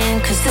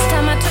ruined, cause this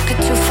time I took it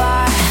too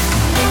far.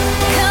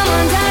 Come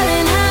on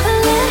darling, have a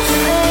little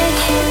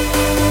faith.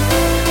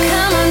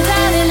 Come on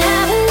darling,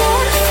 have a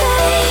little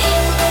faith.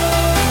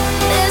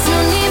 There's no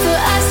need for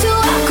us to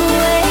walk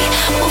away.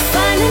 We'll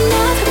find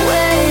another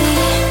way.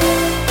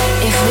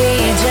 If we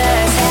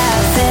just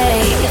have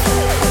faith.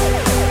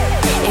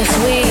 If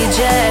we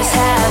just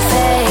have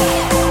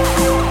faith.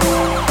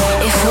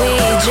 If we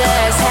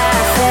just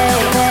have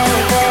faith.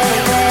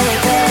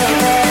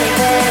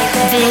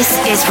 This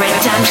is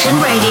Redemption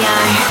Radio.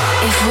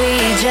 If we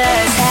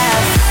just have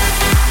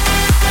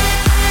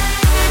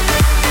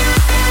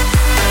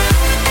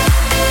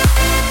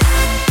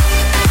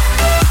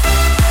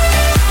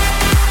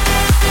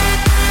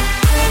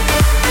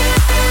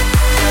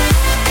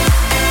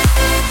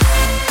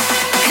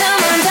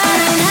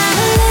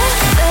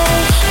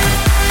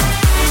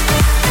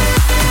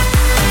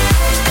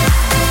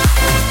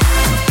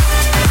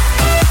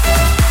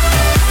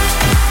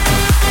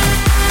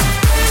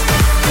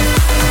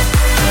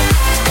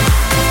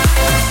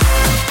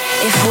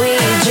if we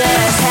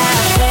just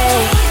have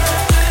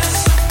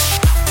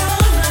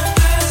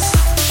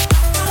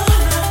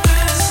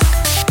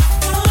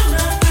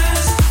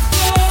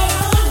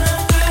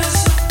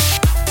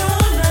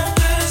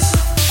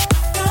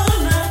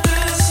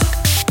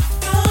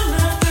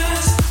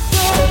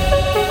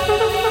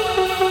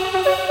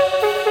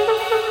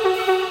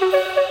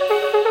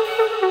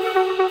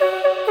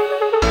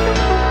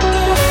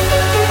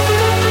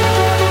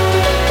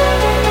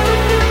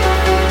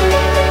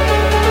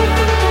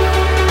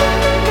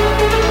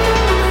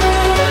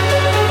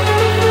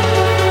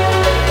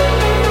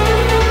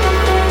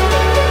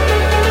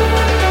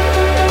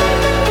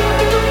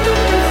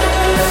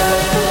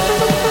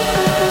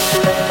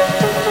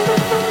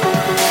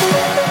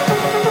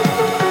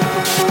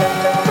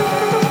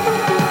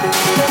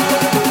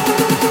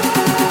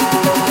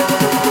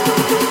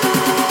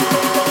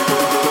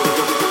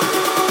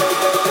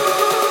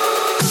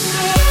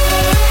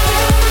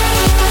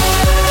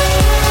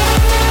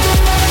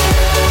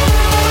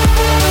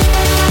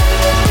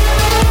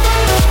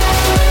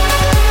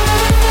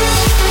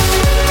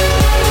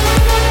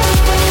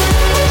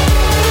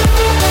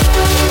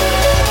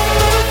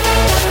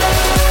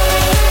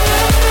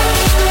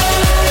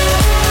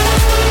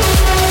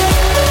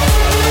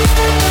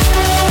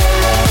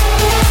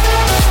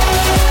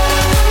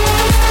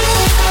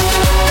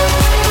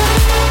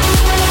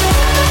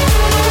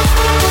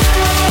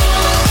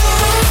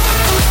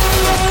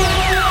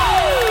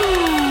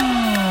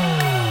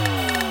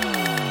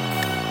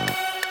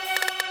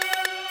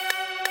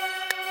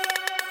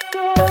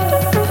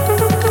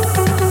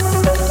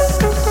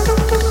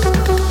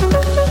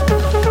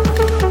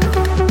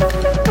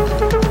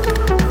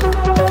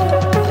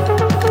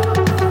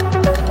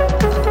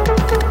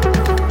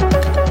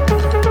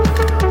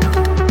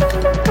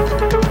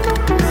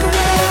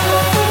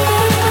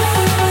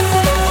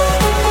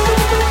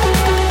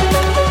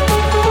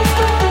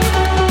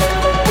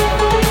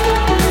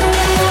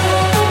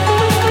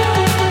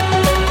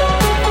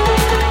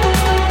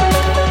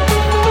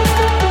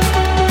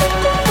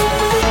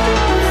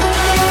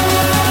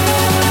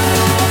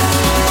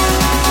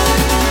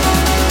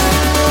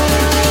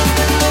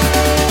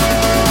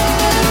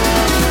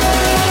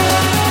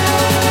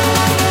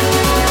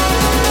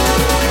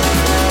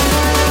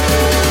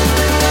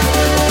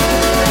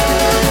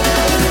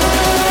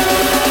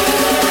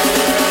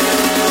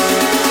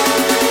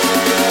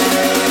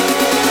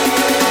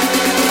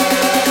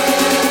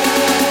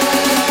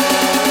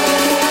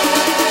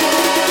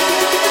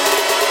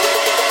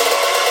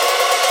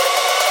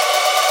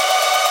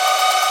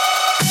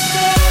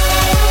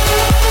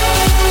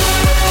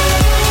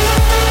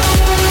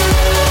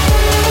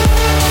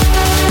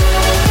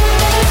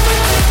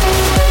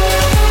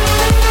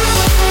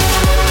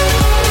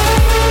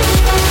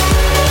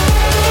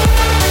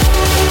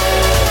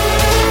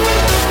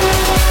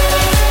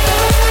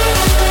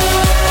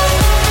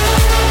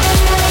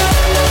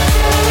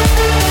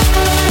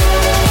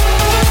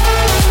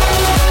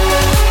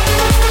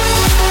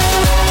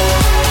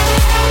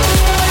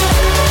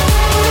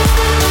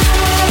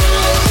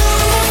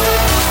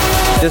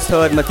Just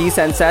heard Matisse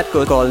and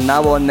Sadko called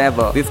Now or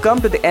Never. We've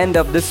come to the end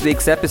of this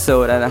week's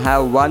episode and I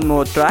have one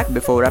more track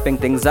before wrapping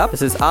things up.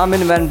 This is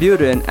Armin van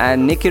Buuren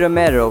and Nicky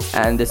Romero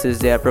and this is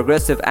their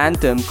progressive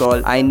anthem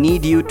called I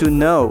Need You to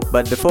Know.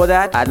 But before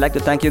that, I'd like to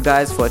thank you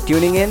guys for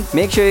tuning in.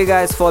 Make sure you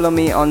guys follow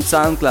me on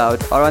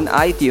SoundCloud or on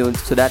iTunes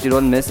so that you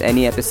don't miss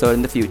any episode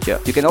in the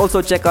future. You can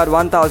also check out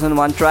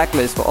 1001 track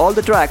list for all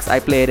the tracks I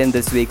played in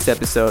this week's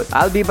episode.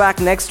 I'll be back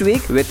next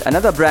week with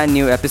another brand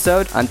new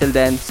episode. Until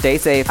then, stay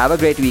safe, have a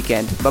great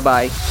weekend.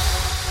 Bye-bye.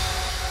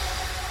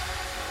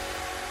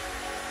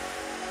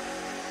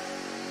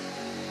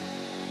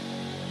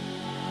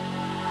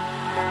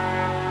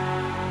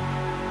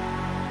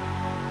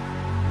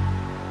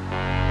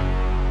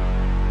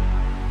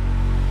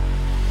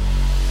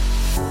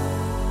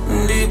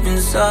 Deep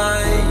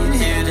inside,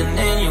 hidden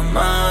in your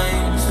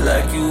mind,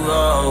 like you've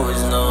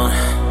always known.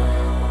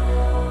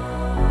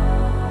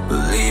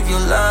 Believe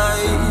your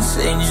lies,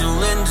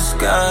 angel in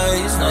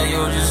disguise, now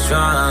you're just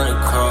trying to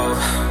crawl.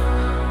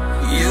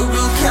 You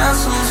build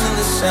castles in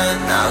the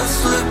sand, now it's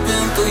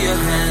slipping through your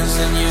hands,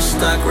 and you're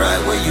stuck right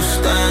where you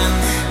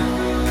stand.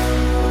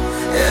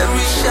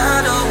 Every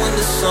shadow in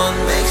the sun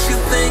makes you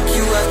think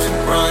you have to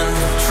run.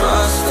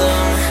 Trust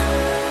them.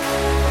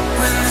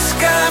 When the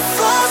sky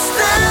falls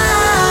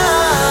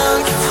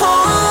down, keep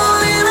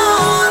holding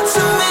on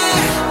to me.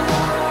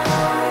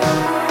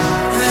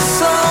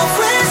 There's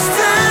always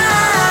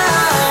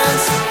time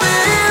to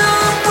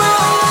build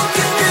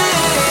broken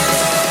dreams.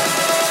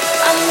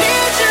 I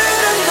need you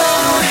to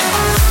know.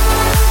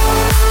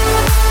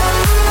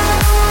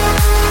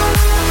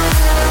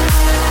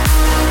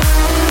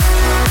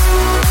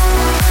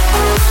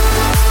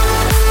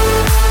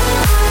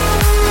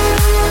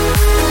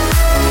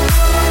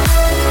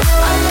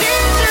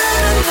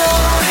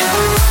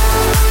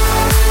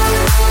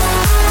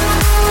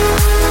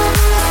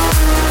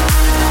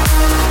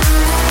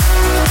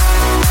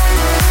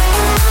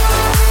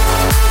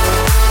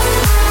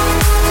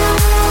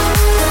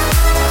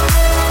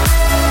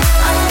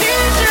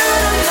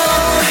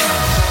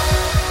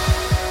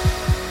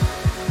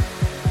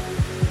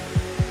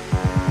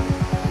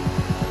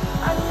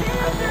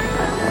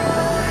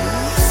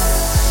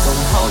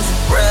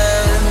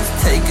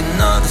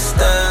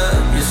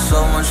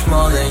 So much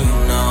more than you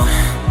know.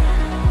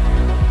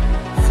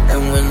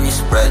 And when you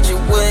spread your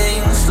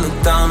wings, look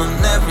down on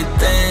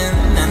everything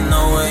and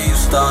know where you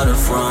started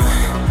from.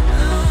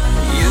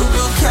 You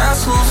build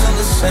castles in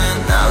the sand,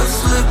 now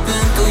it's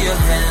slipping through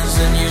your hands,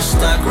 and you're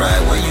stuck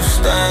right where you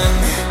stand.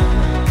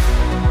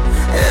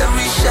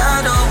 Every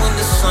shadow in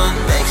the sun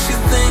makes you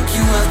think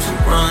you have to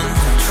run.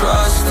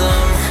 Trust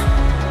them.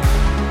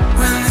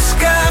 When the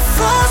sky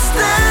falls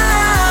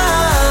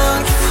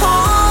down, keep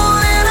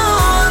holding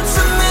on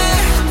to me.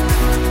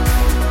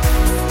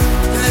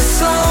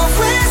 There's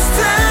always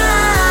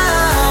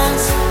time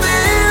to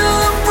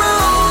build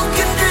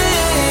broken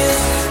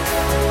dreams.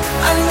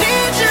 I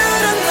need you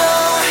to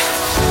know.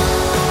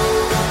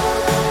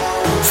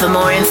 For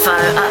more info,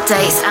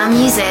 updates and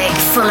music,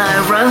 follow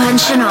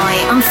Rohan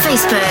Shenoy on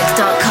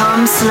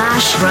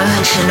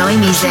Facebook.com/Rohan Shenoy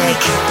Music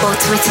or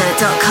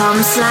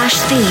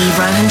Twitter.com/The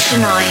Rohan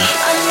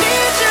Shenoy.